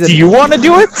think these are... do you want to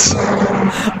do it?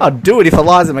 I'd do it if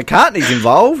Eliza McCartney's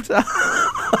involved.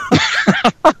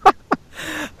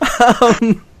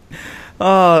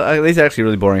 These are actually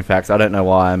really boring facts. I don't know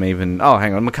why I'm even... Oh,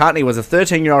 hang on. McCartney was a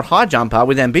 13-year-old high jumper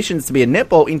with ambitions to be a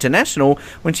netball international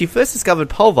when she first discovered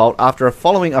pole vault after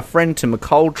following a friend to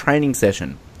McCall training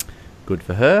session. Good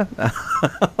for her.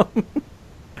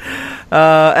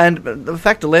 And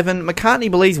fact 11,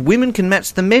 McCartney believes women can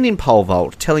match the men in pole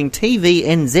vault, telling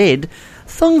TVNZ,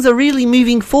 "Things are really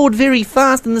moving forward very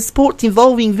fast and the sport's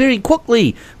evolving very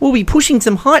quickly. We'll be pushing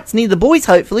some heights near the boys,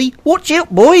 hopefully. Watch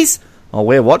out, boys." Oh,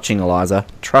 we're watching, Eliza.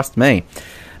 Trust me.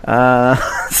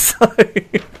 So,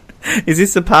 is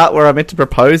this the part where I meant to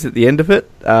propose at the end of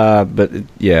it? But,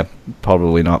 yeah,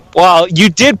 probably not. Well, you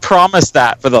did promise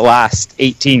that for the last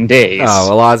 18 days.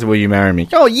 Oh, Eliza, will you marry me?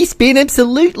 Oh, yes, Ben,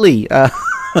 absolutely. There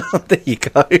you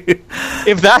go.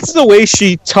 If that's the way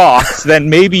she talks, then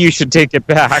maybe you should take it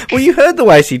back. Well, you heard the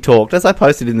way she talked. As I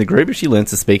posted in the group, if she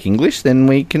learns to speak English, then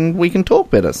we can talk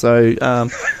better. So,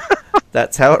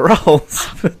 that's how it rolls.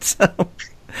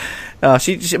 But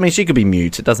she could be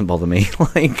mute. It doesn't bother me.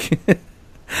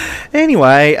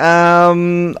 Anyway, I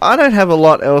don't have a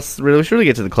lot else. Really, we should really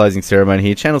get to the closing ceremony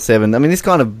here. Channel 7. I mean, this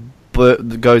kind of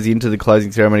goes into the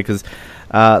closing ceremony because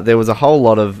there was a whole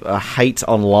lot of hate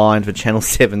online for Channel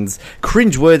 7's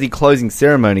cringeworthy closing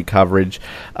ceremony coverage.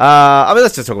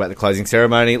 Let's just talk about the closing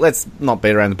ceremony. Let's not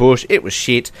beat around the bush. It was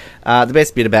shit. The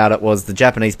best bit about it was the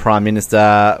Japanese Prime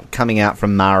Minister coming out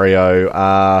from Mario.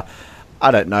 I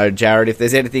don't know, Jared, if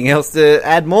there's anything else to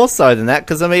add more so than that,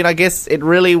 because, I guess it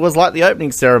really was like the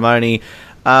opening ceremony.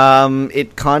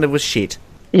 It kind of was shit.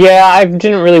 Yeah, I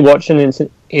didn't really watch it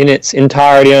in its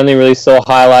entirety. I only really saw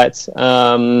highlights,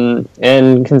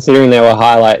 and considering there were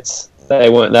highlights, they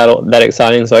weren't that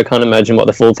exciting, so I can't imagine what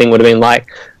the full thing would have been like.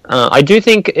 I do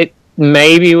think it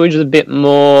maybe was a bit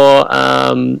more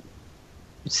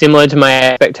similar to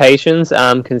my expectations,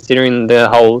 considering the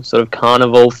whole sort of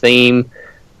carnival theme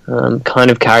kind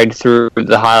of carried through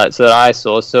the highlights that I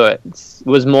saw, so it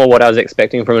was more what I was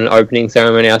expecting from an opening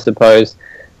ceremony, I suppose.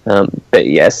 But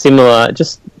yeah, similar.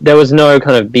 Just there was no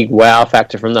kind of big wow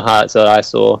factor from the highlights that I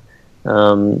saw.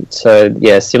 So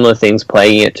yeah, similar things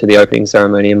playing it to the opening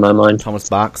ceremony in my mind. Thomas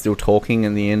Bach still talking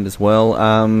in the end as well.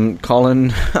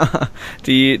 Colin,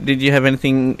 did you have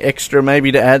anything extra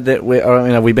maybe to add?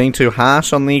 Are we being too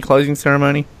harsh on the closing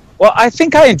ceremony? Well, I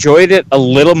think I enjoyed it a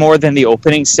little more than the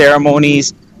opening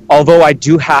ceremonies. Although I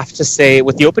do have to say,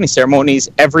 with the opening ceremonies,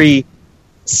 every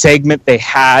segment they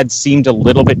had seemed a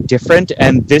little bit different,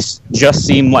 and this just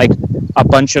seemed like a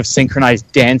bunch of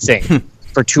synchronized dancing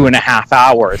for 2.5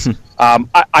 hours.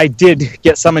 I did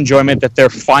get some enjoyment that their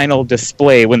final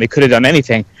display, when they could have done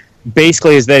anything,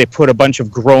 basically is that they put a bunch of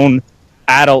grown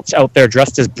adults out there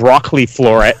dressed as broccoli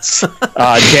florets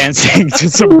dancing to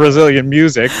some Brazilian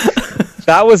music.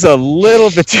 That was a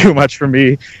little bit too much for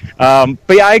me. But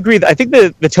yeah, I agree. I think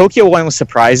the Tokyo one was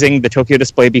surprising, the Tokyo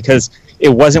display, because it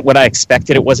wasn't what I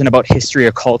expected. It wasn't about history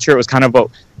or culture. It was kind of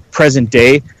about present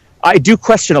day. I do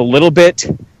question a little bit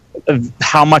of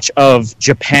how much of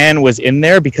Japan was in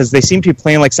there, because they seem to be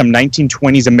playing like some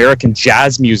 1920s American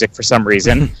jazz music for some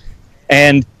reason.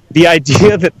 And the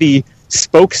idea that the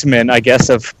spokesman, I guess,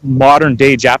 of modern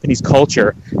day Japanese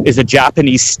culture is a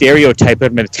Japanese stereotype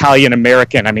of an Italian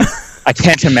American. I mean, I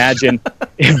can't imagine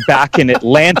if back in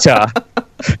Atlanta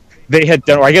they had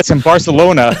done, or I guess in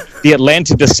Barcelona, the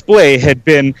Atlanta display had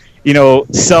been,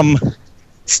 some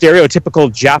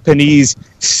stereotypical Japanese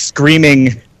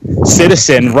screaming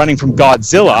citizen running from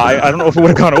Godzilla. I don't know if it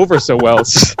would have gone over so well.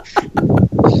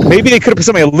 Maybe they could have put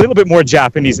something a little bit more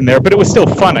Japanese in there, but it was still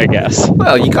fun, I guess.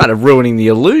 Well, you're kind of ruining the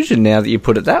illusion now that you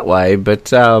put it that way,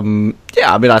 but yeah,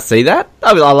 I see that.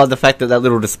 I love the fact that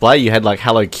little display, you had like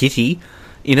Hello Kitty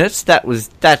in it.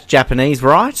 That's Japanese,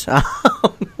 right?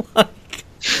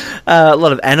 A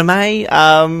lot of anime.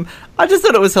 I just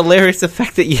thought it was hilarious the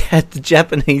fact that you had the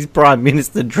Japanese Prime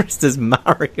Minister dressed as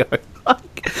Mario.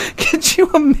 Could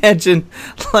you imagine,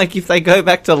 if they go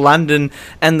back to London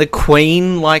and the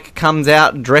Queen, comes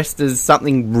out dressed as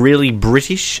something really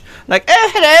British? Oh,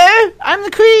 hello, I'm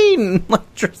the Queen!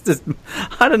 Dressed as...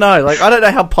 I don't know. I don't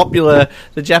know how popular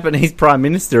the Japanese Prime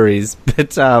Minister is,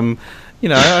 but... I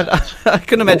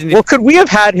couldn't imagine... Well, could we have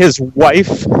had his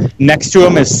wife next to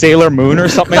him as Sailor Moon or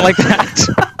something like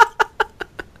that?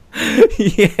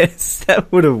 Yes,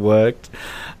 that would have worked.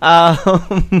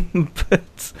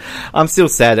 But I'm still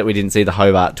sad that we didn't see the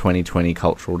Hobart 2020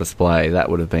 cultural display. That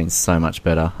would have been so much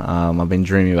better. I've been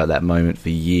dreaming about that moment for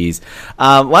years.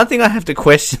 One thing I have to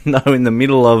question, though, in the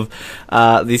middle of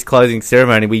this closing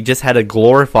ceremony, we just had a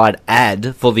glorified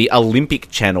ad for the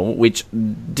Olympic Channel, which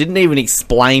didn't even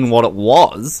explain what it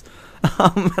was.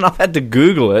 And I've had to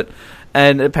Google it.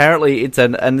 And apparently it's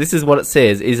and this is what it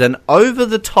says, is an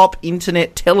over-the-top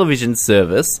internet television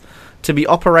service to be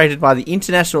operated by the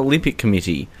International Olympic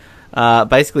Committee,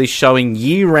 basically showing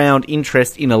year-round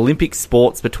interest in Olympic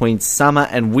sports between summer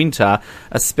and winter,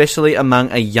 especially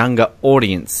among a younger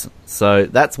audience. So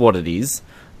that's what it is.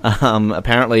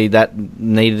 Apparently that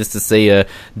needed us to see a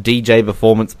DJ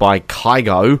performance by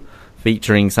Kygo,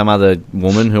 featuring some other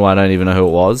woman who I don't even know who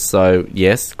it was. So,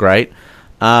 yes, great.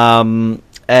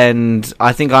 And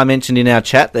I think I mentioned in our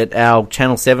chat that our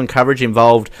Channel 7 coverage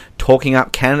involved talking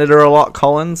up Canada a lot,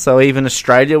 Colin. So even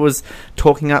Australia was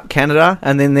talking up Canada.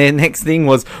 And then their next thing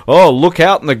was, oh, look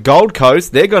out in the Gold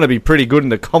Coast. They're going to be pretty good in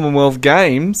the Commonwealth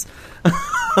Games.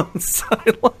 So,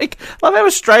 love how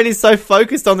Australia's so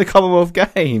focused on the Commonwealth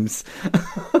Games.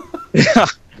 Yeah.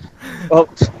 Well,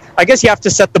 I guess you have to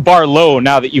set the bar low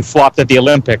now that you flopped at the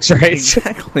Olympics, right?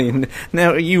 Exactly.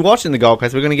 Now, you watching the Gold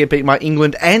Coast, we're going to get beaten by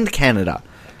England and Canada.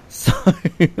 So,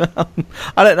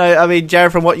 I don't know. I mean,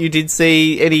 Jared, from what you did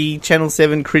see, any Channel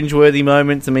 7 cringeworthy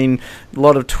moments? I mean, a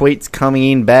lot of tweets coming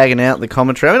in, bagging out the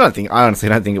commentary. I honestly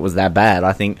don't think it was that bad.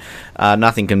 I think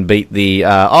nothing can beat the...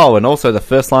 and also the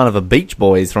first line of the Beach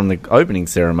Boys from the opening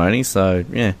ceremony. So,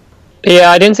 yeah.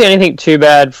 Yeah, I didn't see anything too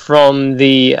bad from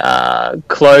the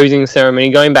closing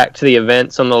ceremony. Going back to the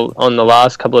events on the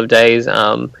last couple of days,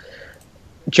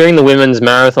 during the women's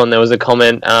marathon, there was a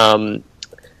comment...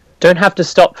 don't have to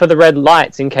stop for the red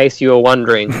lights, in case you were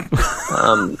wondering.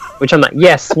 Which I'm like,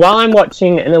 yes, while I'm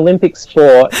watching an Olympic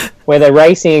sport where they're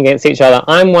racing against each other,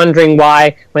 I'm wondering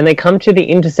why, when they come to the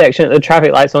intersection at the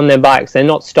traffic lights on their bikes, they're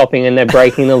not stopping and they're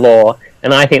breaking the law.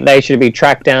 And I think they should be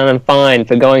tracked down and fined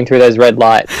for going through those red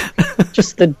lights.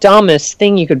 Just the dumbest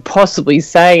thing you could possibly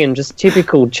say, and just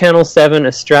typical Channel 7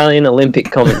 Australian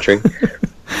Olympic commentary.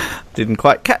 Didn't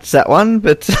quite catch that one,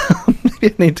 but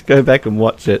maybe I need to go back and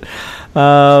watch it.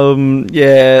 Overall,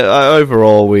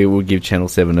 we will give Channel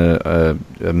 7 a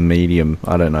medium,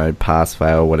 I don't know, pass,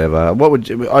 fail, whatever. What would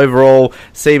you, overall,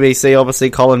 CBC, obviously,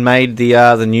 Colin made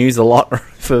the news a lot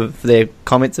for their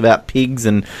comments about pigs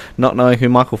and not knowing who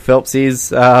Michael Phelps is.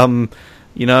 Do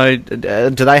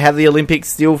they have the Olympics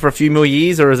still for a few more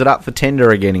years, or is it up for tender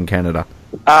again in Canada?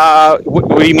 What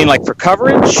do you mean, like for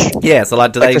coverage? Yeah, so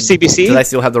like, for CBC? Do they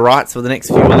still have the rights for the next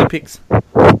few Olympics?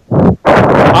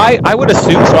 I would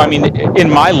assume so. I mean, in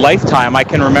my lifetime, I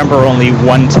can remember only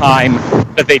one time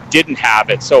that they didn't have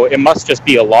it, so it must just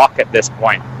be a lock at this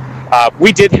point.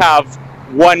 We did have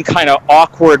one kind of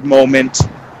awkward moment.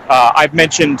 I've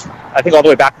mentioned, I think all the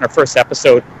way back in our first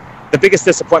episode, the biggest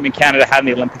disappointment Canada had in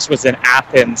the Olympics was in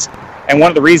Athens. And one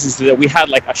of the reasons is that we had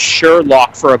like a sure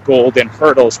lock for a gold in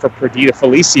hurdles for Perdita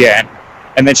Felicia.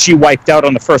 And then she wiped out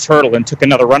on the first hurdle and took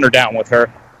another runner down with her.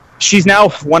 She's now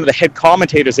one of the head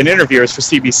commentators and interviewers for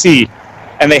CBC.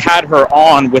 And they had her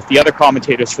on with the other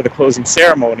commentators for the closing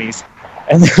ceremonies.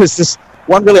 And there was this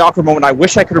one really awkward moment. I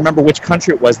wish I could remember which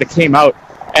country it was that came out.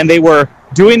 And they were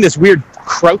doing this weird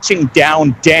crouching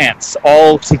down dance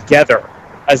all together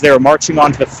as they were marching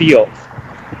onto the field.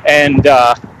 And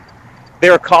they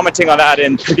were commenting on that,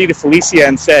 and Perdita Felicia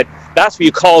and said, that's what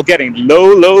you call getting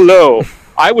low, low, low.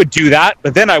 I would do that,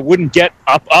 but then I wouldn't get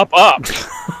up, up, up.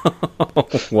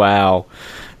 Wow.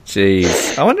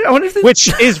 Jeez. I wonder if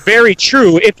Which is very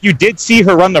true. If you did see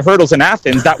her run the hurdles in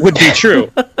Athens, that would be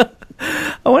true.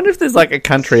 I wonder if there's like a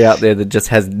country out there that just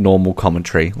has normal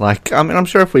commentary. Like, I mean, I'm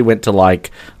sure if we went to like,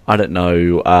 I don't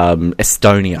know,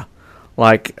 Estonia,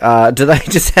 like, do they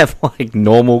just have like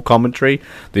normal commentary?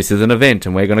 This is an event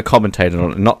and we're going to commentate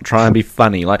on it and not try and be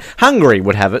funny. Like, Hungary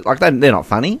would have it. Like, they're not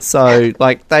funny. So,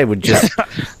 like, they would just,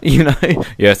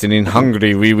 yes, and in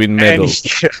Hungary we win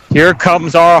medals. And here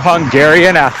comes our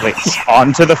Hungarian athletes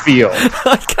onto the field.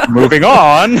 Moving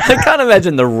on. I can't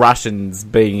imagine the Russians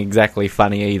being exactly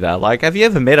funny either. Like, have you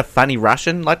ever met a funny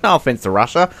Russian? Like, no offense to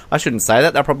Russia. I shouldn't say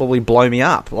that. They'll probably blow me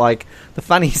up. Like, the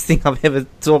funniest thing I've ever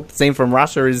seen from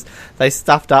Russia is they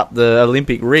stuffed up the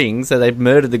Olympic ring, so they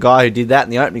murdered the guy who did that in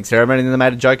the opening ceremony, and then they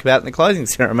made a joke about it in the closing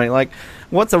ceremony. Like,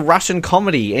 what's a Russian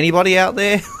comedy? Anybody out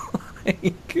there?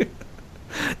 It's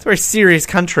a very serious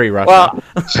country, Russia.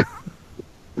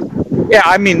 Well, yeah,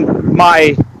 I mean,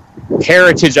 my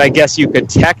heritage, I guess you could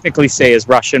technically say, is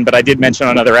Russian, but I did mention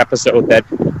on another episode that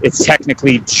it's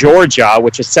technically Georgia,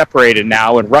 which is separated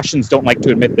now, and Russians don't like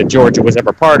to admit that Georgia was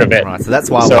ever part of it. Right, so that's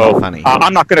why we're funny.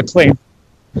 I'm not going to claim...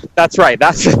 That's right.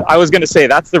 I was going to say,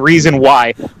 that's the reason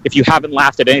why, if you haven't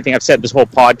laughed at anything I've said this whole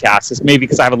podcast, it's maybe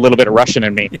because I have a little bit of Russian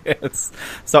in me. Yes.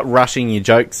 Stop rushing your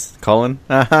jokes, Colin.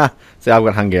 See, I've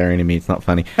got Hungarian in me. It's not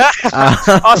funny.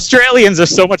 Australians are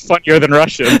so much funnier than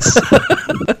Russians.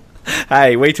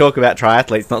 Hey, we talk about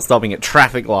triathletes not stopping at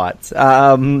traffic lights.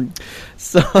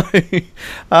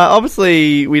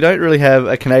 Obviously, we don't really have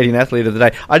a Canadian athlete of the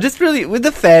day. I just really, with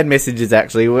the fan messages,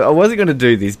 actually, I wasn't going to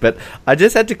do this, but I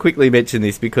just had to quickly mention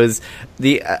this because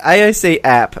the AOC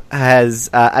app has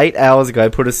 8 hours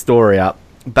ago put a story up,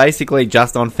 basically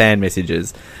just on fan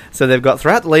messages. So they've got,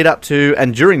 throughout the lead up to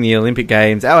and during the Olympic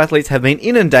Games, our athletes have been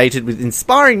inundated with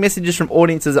inspiring messages from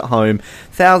audiences at home,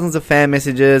 thousands of fan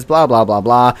messages, blah, blah, blah,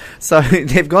 blah. So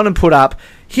they've gone and put up,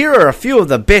 here are a few of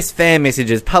the best fan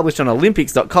messages published on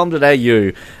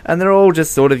olympics.com.au, and they're all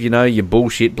just sort of, your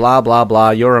bullshit, blah, blah, blah,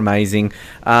 you're amazing.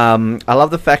 I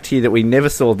love the fact here that we never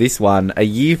saw this one. A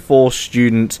Year 4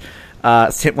 student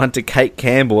sent one to Kate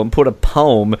Campbell and put a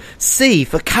poem: C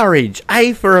for courage,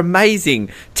 A for amazing,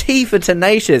 T for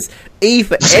tenacious, E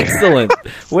for excellent.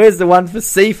 Where's the one for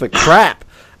C for crap?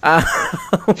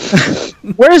 Where's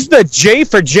the J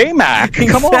for J-Mac?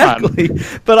 Come Exactly. on.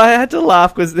 But I had to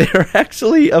laugh because there are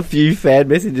actually a few fan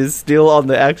messages still on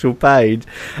the actual page.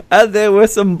 And there were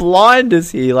some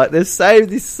blinders here. Like, they've saved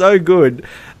this so good.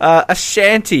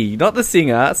 Ashanti, not the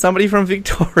singer, somebody from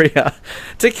Victoria.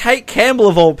 To Kate Campbell,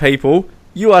 of all people,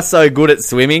 you are so good at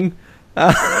swimming.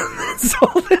 That's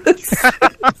all that it says.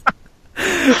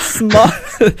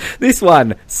 This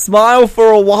one, smile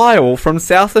for a while from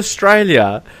South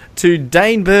Australia to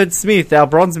Dane Bird Smith, our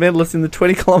bronze medalist in the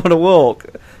 20-kilometre walk.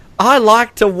 I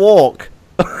like to walk.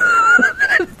 That's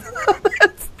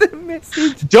the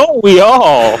message. Don't we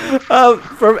all?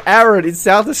 From Aaron in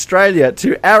South Australia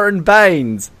to Aaron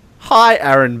Baines. Hi,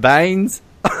 Aaron Baines.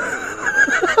 That's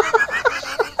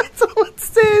all it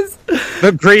says.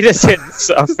 The greatest hits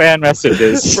of fan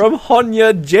messages. From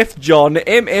Honya Jeff John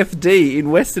MFD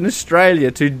in Western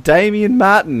Australia to Damien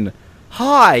Martin.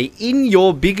 Hi, in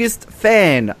your biggest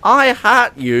fan. I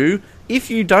heart you. If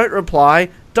you don't reply,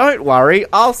 don't worry,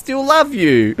 I'll still love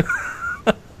you.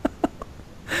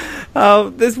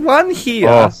 There's one here.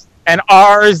 Oh, and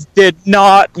ours did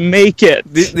not make it.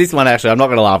 This one, actually, I'm not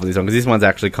going to laugh at this one because this one's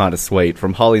actually kind of sweet.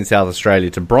 From Holly in South Australia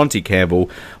to Bronte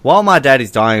Campbell. While my dad is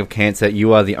dying of cancer,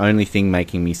 you are the only thing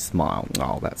making me smile.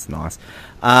 Oh, that's nice.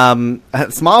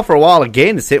 Smile for a while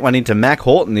again to set one into Mac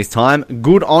Horton this time.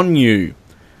 Good on you.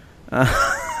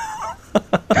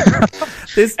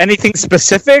 Anything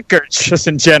specific or just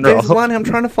in general? There's one, I'm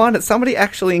trying to find it. Somebody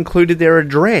actually included their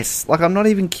address. Like, I'm not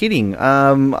even kidding.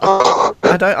 I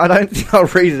don't think I'll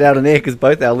read it out on air because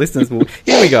both our listeners will.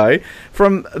 Here we go.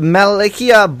 From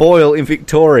Malekia Boyle in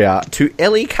Victoria to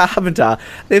Ellie Carpenter.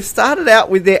 They've started out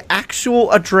with their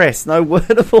actual address. No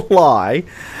word of a lie.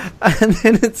 And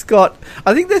then it's got,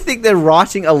 I think they think they're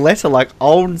writing a letter like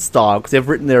old style because they've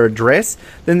written their address.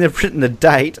 Then they've written the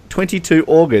date, 22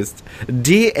 August.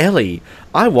 Dear Ellie,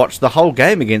 I watched the whole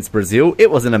game against Brazil. It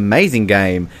was an amazing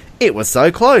game. It was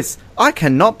so close. I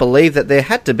cannot believe that there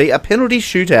had to be a penalty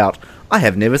shootout. I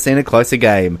have never seen a closer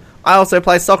game. I also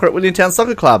play soccer at Williamtown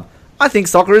Soccer Club. I think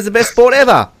soccer is the best sport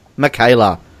ever.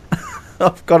 Michaela.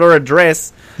 I've got her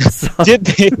address. So. Did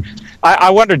they?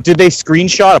 I wonder, did they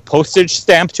screenshot a postage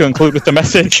stamp to include with the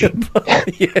message?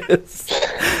 Yes.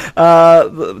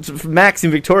 Max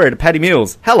in Victoria to Paddy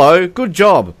Mills. Hello, good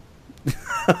job.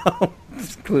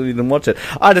 Clearly didn't watch it.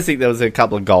 I just think there was a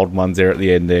couple of gold ones there at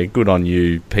the end there. Good on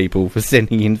you, people, for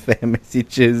sending in fan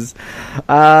messages.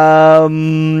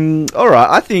 Alright,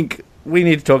 I think we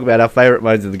need to talk about our favourite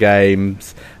modes of the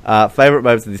games, favourite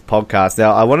modes of this podcast.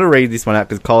 Now, I want to read this one out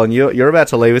because, Colin, you're about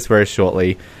to leave us very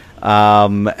shortly.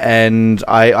 And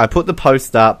I put the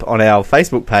post up on our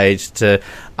Facebook page to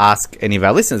ask any of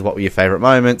our listeners what were your favourite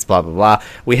moments, blah, blah, blah.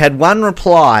 We had one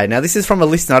reply. Now, this is from a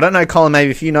listener. I don't know, Colin, maybe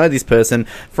if you know this person,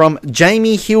 from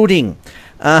Jamie Hilding.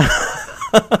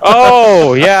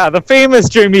 Oh, yeah, the famous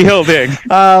Jamie Hilding.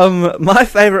 My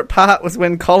favourite part was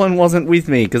when Colin wasn't with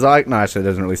me, because no, actually, it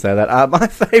doesn't really say that. My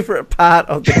favourite part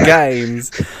of the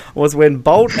games was when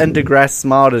Bolt and DeGrasse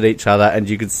smiled at each other, and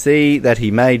you could see that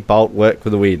he made Bolt work for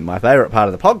the win. My favourite part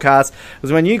of the podcast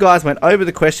was when you guys went over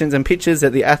the questions and pictures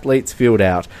that the athletes filled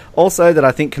out. Also, that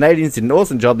I think Canadians did an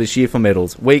awesome job this year for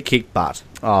medals. We kicked butt.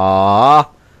 Aww.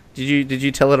 Did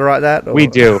you tell her to write that? Or? We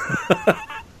do.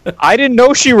 I didn't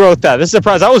know she wrote that. This is a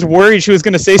surprise. I was worried she was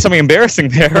going to say something embarrassing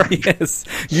there. Yes.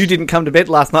 You didn't come to bed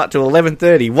last night till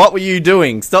 11:30. What were you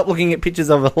doing? Stop looking at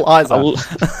pictures of Eliza.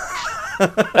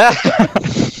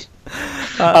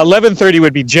 11:30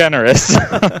 would be generous.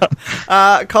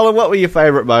 Colin, what were your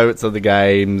favourite moments of the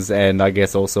games, and I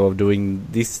guess also of doing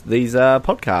these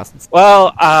podcasts?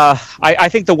 Well, I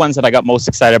think the ones that I got most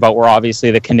excited about were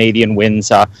obviously the Canadian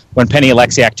wins. When Penny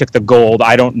Alexiak took the gold,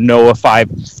 I don't know if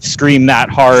I've screamed that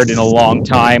hard in a long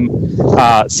time.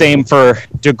 Same for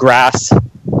DeGrasse.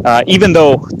 Even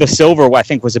though the silver, I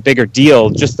think, was a bigger deal,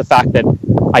 just the fact that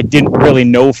I didn't really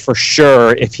know for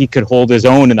sure if he could hold his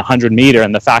own in the 100-meter,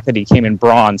 and the fact that he came in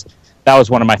bronze, that was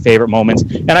one of my favorite moments.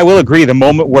 And I will agree, the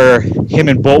moment where him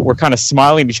and Bolt were kind of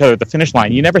smiling at each other at the finish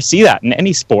line, you never see that in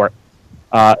any sport.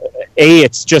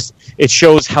 It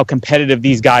shows how competitive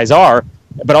these guys are,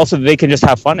 but also they can just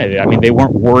have fun at it. I mean, they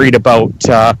weren't worried about,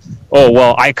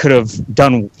 I could have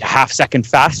done half second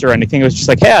faster or anything. It was just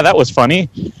like, yeah, that was funny.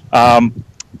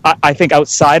 I think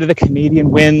outside of the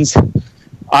Canadian wins,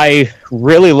 I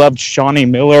really loved Shawnee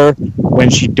Miller when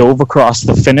she dove across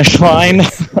the finish line.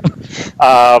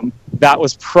 That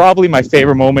was probably my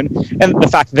favorite moment. And the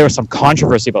fact that there was some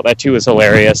controversy about that, too, is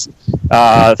hilarious.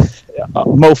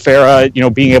 Mo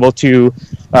Farah, being able to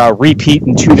repeat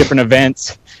in 2 different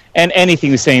events, and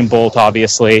anything Usain Bolt,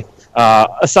 obviously.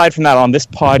 Aside from that, on this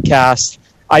podcast,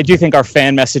 I do think our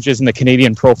fan messages and the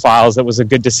Canadian profiles, that was a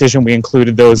good decision. We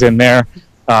included those in there.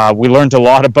 We learned a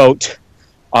lot about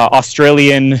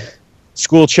Australian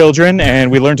school children, and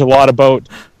we learned a lot about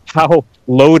how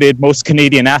loaded most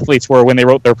Canadian athletes were when they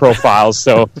wrote their profiles.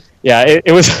 So, yeah,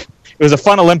 it was a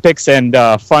fun Olympics and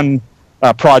fun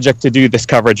project to do this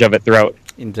coverage of it throughout.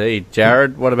 Indeed.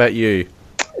 Jared, what about you?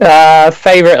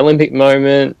 Favourite Olympic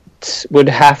moment would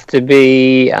have to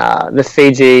be the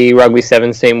Fiji Rugby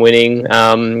Sevens team winning.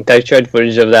 They showed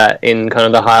footage of that in kind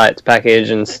of the highlights package,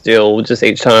 and still, just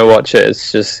each time I watch it,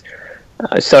 it's just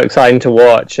so exciting to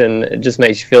watch, and it just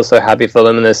makes you feel so happy for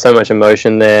them, and there's so much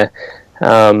emotion there.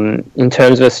 In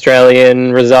terms of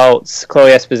Australian results,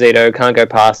 Chloe Esposito, can't go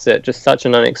past it. Just such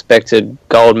an unexpected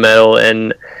gold medal,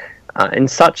 and in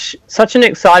such an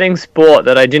exciting sport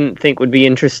that I didn't think would be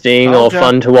interesting or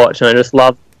fun to watch. And I just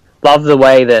love the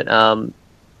way that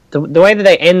the way that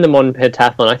they end the modern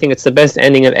pentathlon. I think it's the best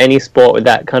ending of any sport, with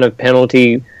that kind of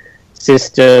penalty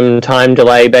system, time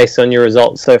delay based on your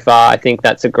results so far. I think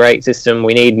that's a great system.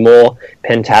 We need more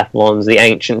pentathlons, the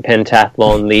ancient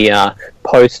pentathlon, the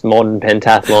post-modern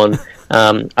pentathlon.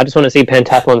 I just want to see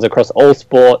pentathlons across all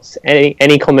sports,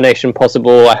 any combination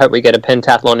possible. I hope we get a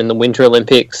pentathlon in the Winter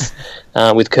Olympics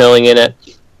with curling in it.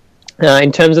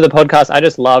 In terms of the podcast, I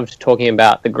just loved talking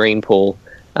about the green pool.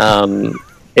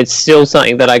 It's still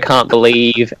something that I can't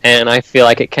believe, and I feel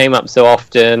like it came up so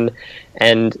often,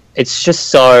 and it's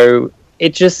just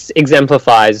it just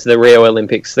exemplifies the Rio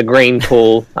Olympics, the green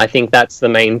pool. I think that's the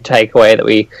main takeaway that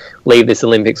we leave this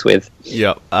Olympics with.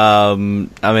 Yeah. I mean,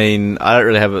 I don't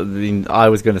really have I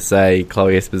was going to say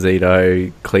Chloe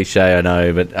Esposito, cliche, I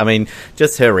know, but I mean,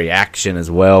 just her reaction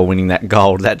as well, winning that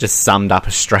gold, that just summed up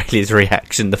Australia's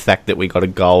reaction, the fact that we got a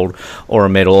gold or a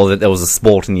medal, or that there was a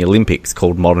sport in the Olympics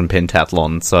called modern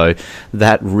pentathlon. So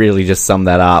that really just summed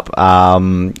that up. I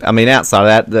mean,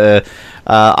 outside of that,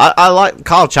 I like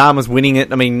Kyle Chalmers winning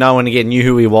it. I mean, no one again knew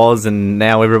who he was, and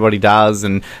now everybody does.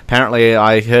 And apparently,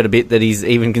 I heard a bit that he's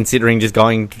even considering just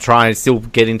going to try and still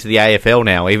get into the AFL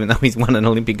now, even though he's won an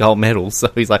Olympic gold medal. So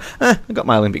he's like, I got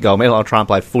my Olympic gold medal, I'll try and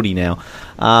play footy now.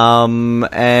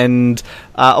 And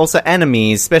also Anna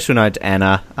Meares, special note to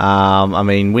Anna. I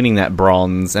mean, winning that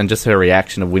bronze and just her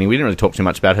reaction of winning. We didn't really talk too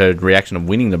much about her reaction of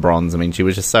winning the bronze. I mean, she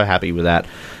was just so happy with that.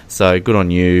 So good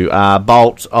on you.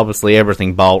 Bolt, obviously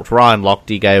everything Bolt. Ryan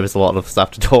Lochte gave us a lot of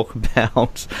stuff to talk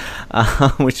about,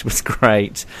 which was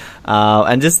great.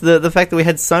 And just the fact that we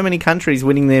had so many countries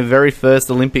winning their very first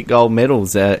Olympic gold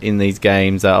medals in these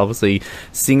games. Obviously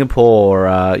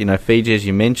Singapore, Fiji, as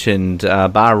you mentioned,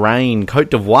 Bahrain,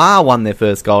 Cote d'Ivoire won their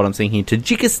first gold. I'm seeing here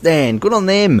Tajikistan. Good on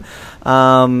them.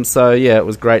 So yeah, it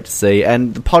was great to see.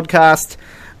 And the podcast,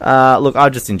 look, I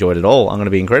just enjoyed it all. I'm going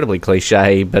to be incredibly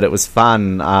cliche, but it was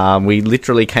fun. We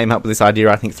literally came up with this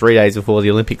idea, I think, 3 days before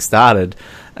the Olympics started,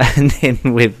 and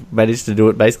then we've managed to do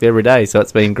it basically every day, so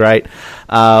it's been great.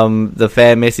 The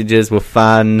fan messages were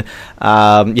fun.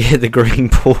 The green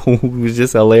pool was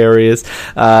just hilarious.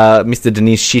 Mr.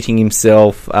 Dennis shitting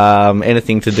himself.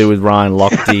 Anything to do with Ryan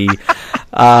Lochte.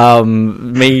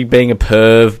 Me being a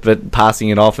perv but passing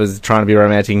it off as trying to be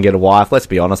romantic and get a wife. Let's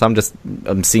be honest,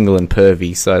 I'm single and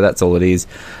pervy, so that's all it is.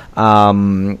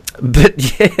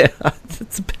 But yeah,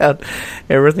 that's about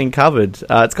everything covered.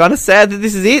 It's kind of sad that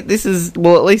this is it. This is,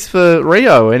 well, at least for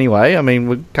Rio anyway. I mean,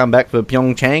 we'll come back for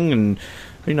Pyeongchang and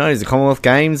who knows, the Commonwealth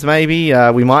Games maybe.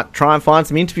 We might try and find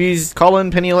some interviews.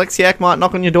 Colin, Penny Alexiak might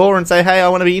knock on your door and say, hey, I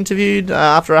want to be interviewed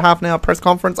after a half an hour press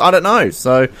conference. I don't know.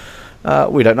 So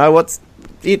we don't know what's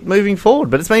it moving forward,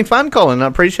 but it's been fun, Colin. I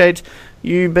appreciate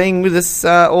you being with us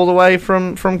all the way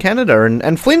from Canada.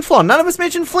 And Flin Flon, none of us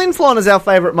mentioned Flin Flon as our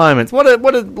favourite moments. What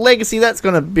a legacy that's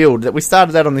going to build, that we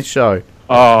started that on this show.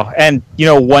 Oh, and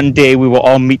one day we will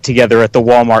all meet together at the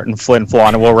Walmart in Flin Flon,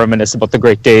 and we'll reminisce about the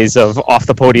great days of Off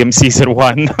the Podium Season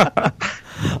 1.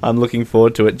 I'm looking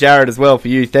forward to it. Jared, as well, for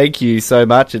you, thank you so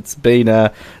much. It's been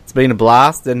a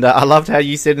blast, and I loved how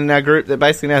you said in our group that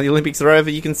basically now the Olympics are over,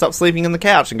 you can stop sleeping on the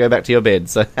couch and go back to your bed,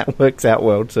 so that works out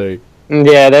well too.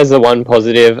 Yeah, there's the one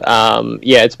positive.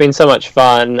 It's been so much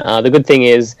fun. The good thing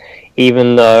is,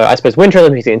 even though I suppose Winter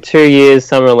Olympics in 2 years,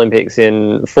 Summer Olympics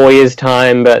in 4 years'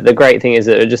 time, but the great thing is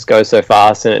that it just goes so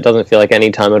fast and it doesn't feel like any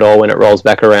time at all when it rolls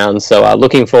back around. So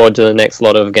looking forward to the next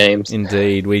lot of games.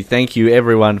 Indeed. We thank you,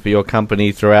 everyone, for your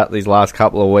company throughout these last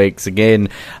couple of weeks. Again,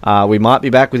 we might be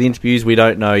back with interviews. We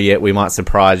don't know yet. We might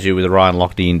surprise you with a Ryan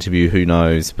Lochte interview. Who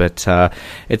knows? But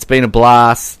it's been a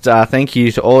blast. Thank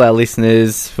you to all our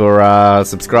listeners for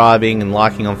subscribing and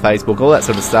liking on Facebook, all that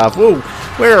sort of stuff.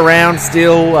 We're around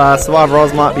still. Survivor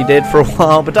Oz might be dead for a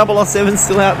while, but 007's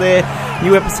still out there.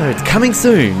 New episodes coming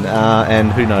soon,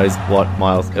 and who knows what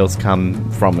might else come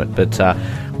from it. But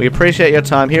we appreciate your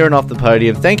time here and Off the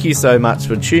Podium. Thank you so much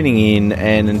for tuning in,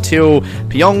 and until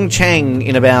Pyeongchang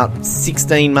in about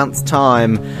 16 months'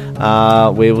 time,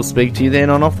 we will speak to you then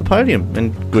on Off the Podium,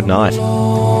 and good night.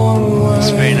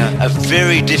 It's been a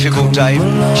very difficult day.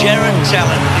 Jared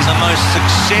Talent is the most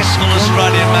successful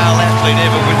Australian male athlete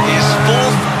ever with his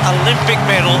 4th Olympic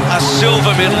medal, a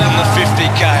silver medal in the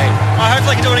 50k. I hope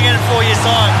they can do it again in 4 years'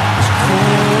 time.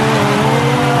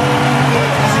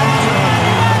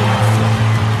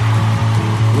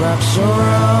 Wraps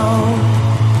around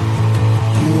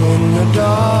you in the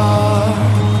dark.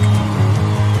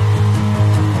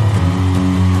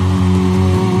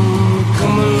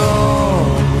 Come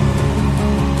along.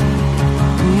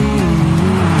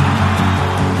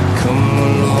 Come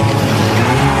along.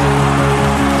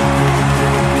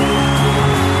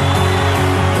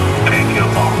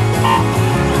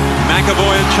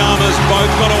 McAvoy and Chalmers both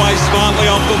got away smartly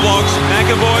off the blocks.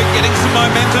 McAvoy getting some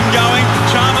momentum going.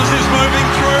 Chalmers is moving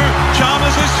through.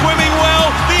 Chalmers is swimming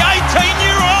well. The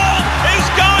 18-year-old is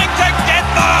going to get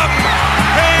them.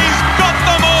 He's got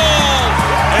them all.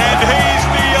 And he's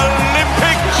the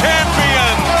Olympic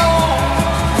champion.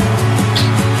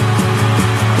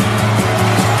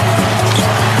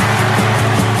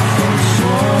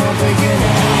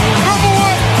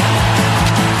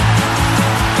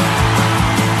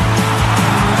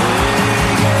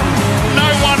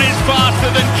 Faster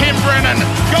than Kim Brennan.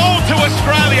 Goal to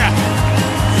Australia.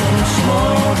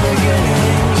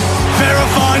 Vera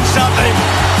finds something.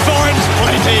 Finds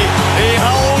plenty. He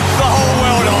holds the whole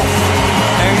world off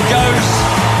and goes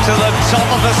to the top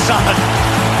of the summit.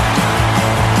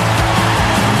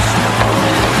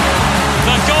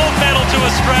 The gold medal to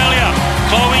Australia.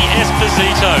 Chloe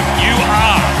Esposito, you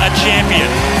are a champion.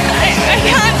 I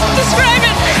can't describe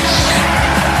it.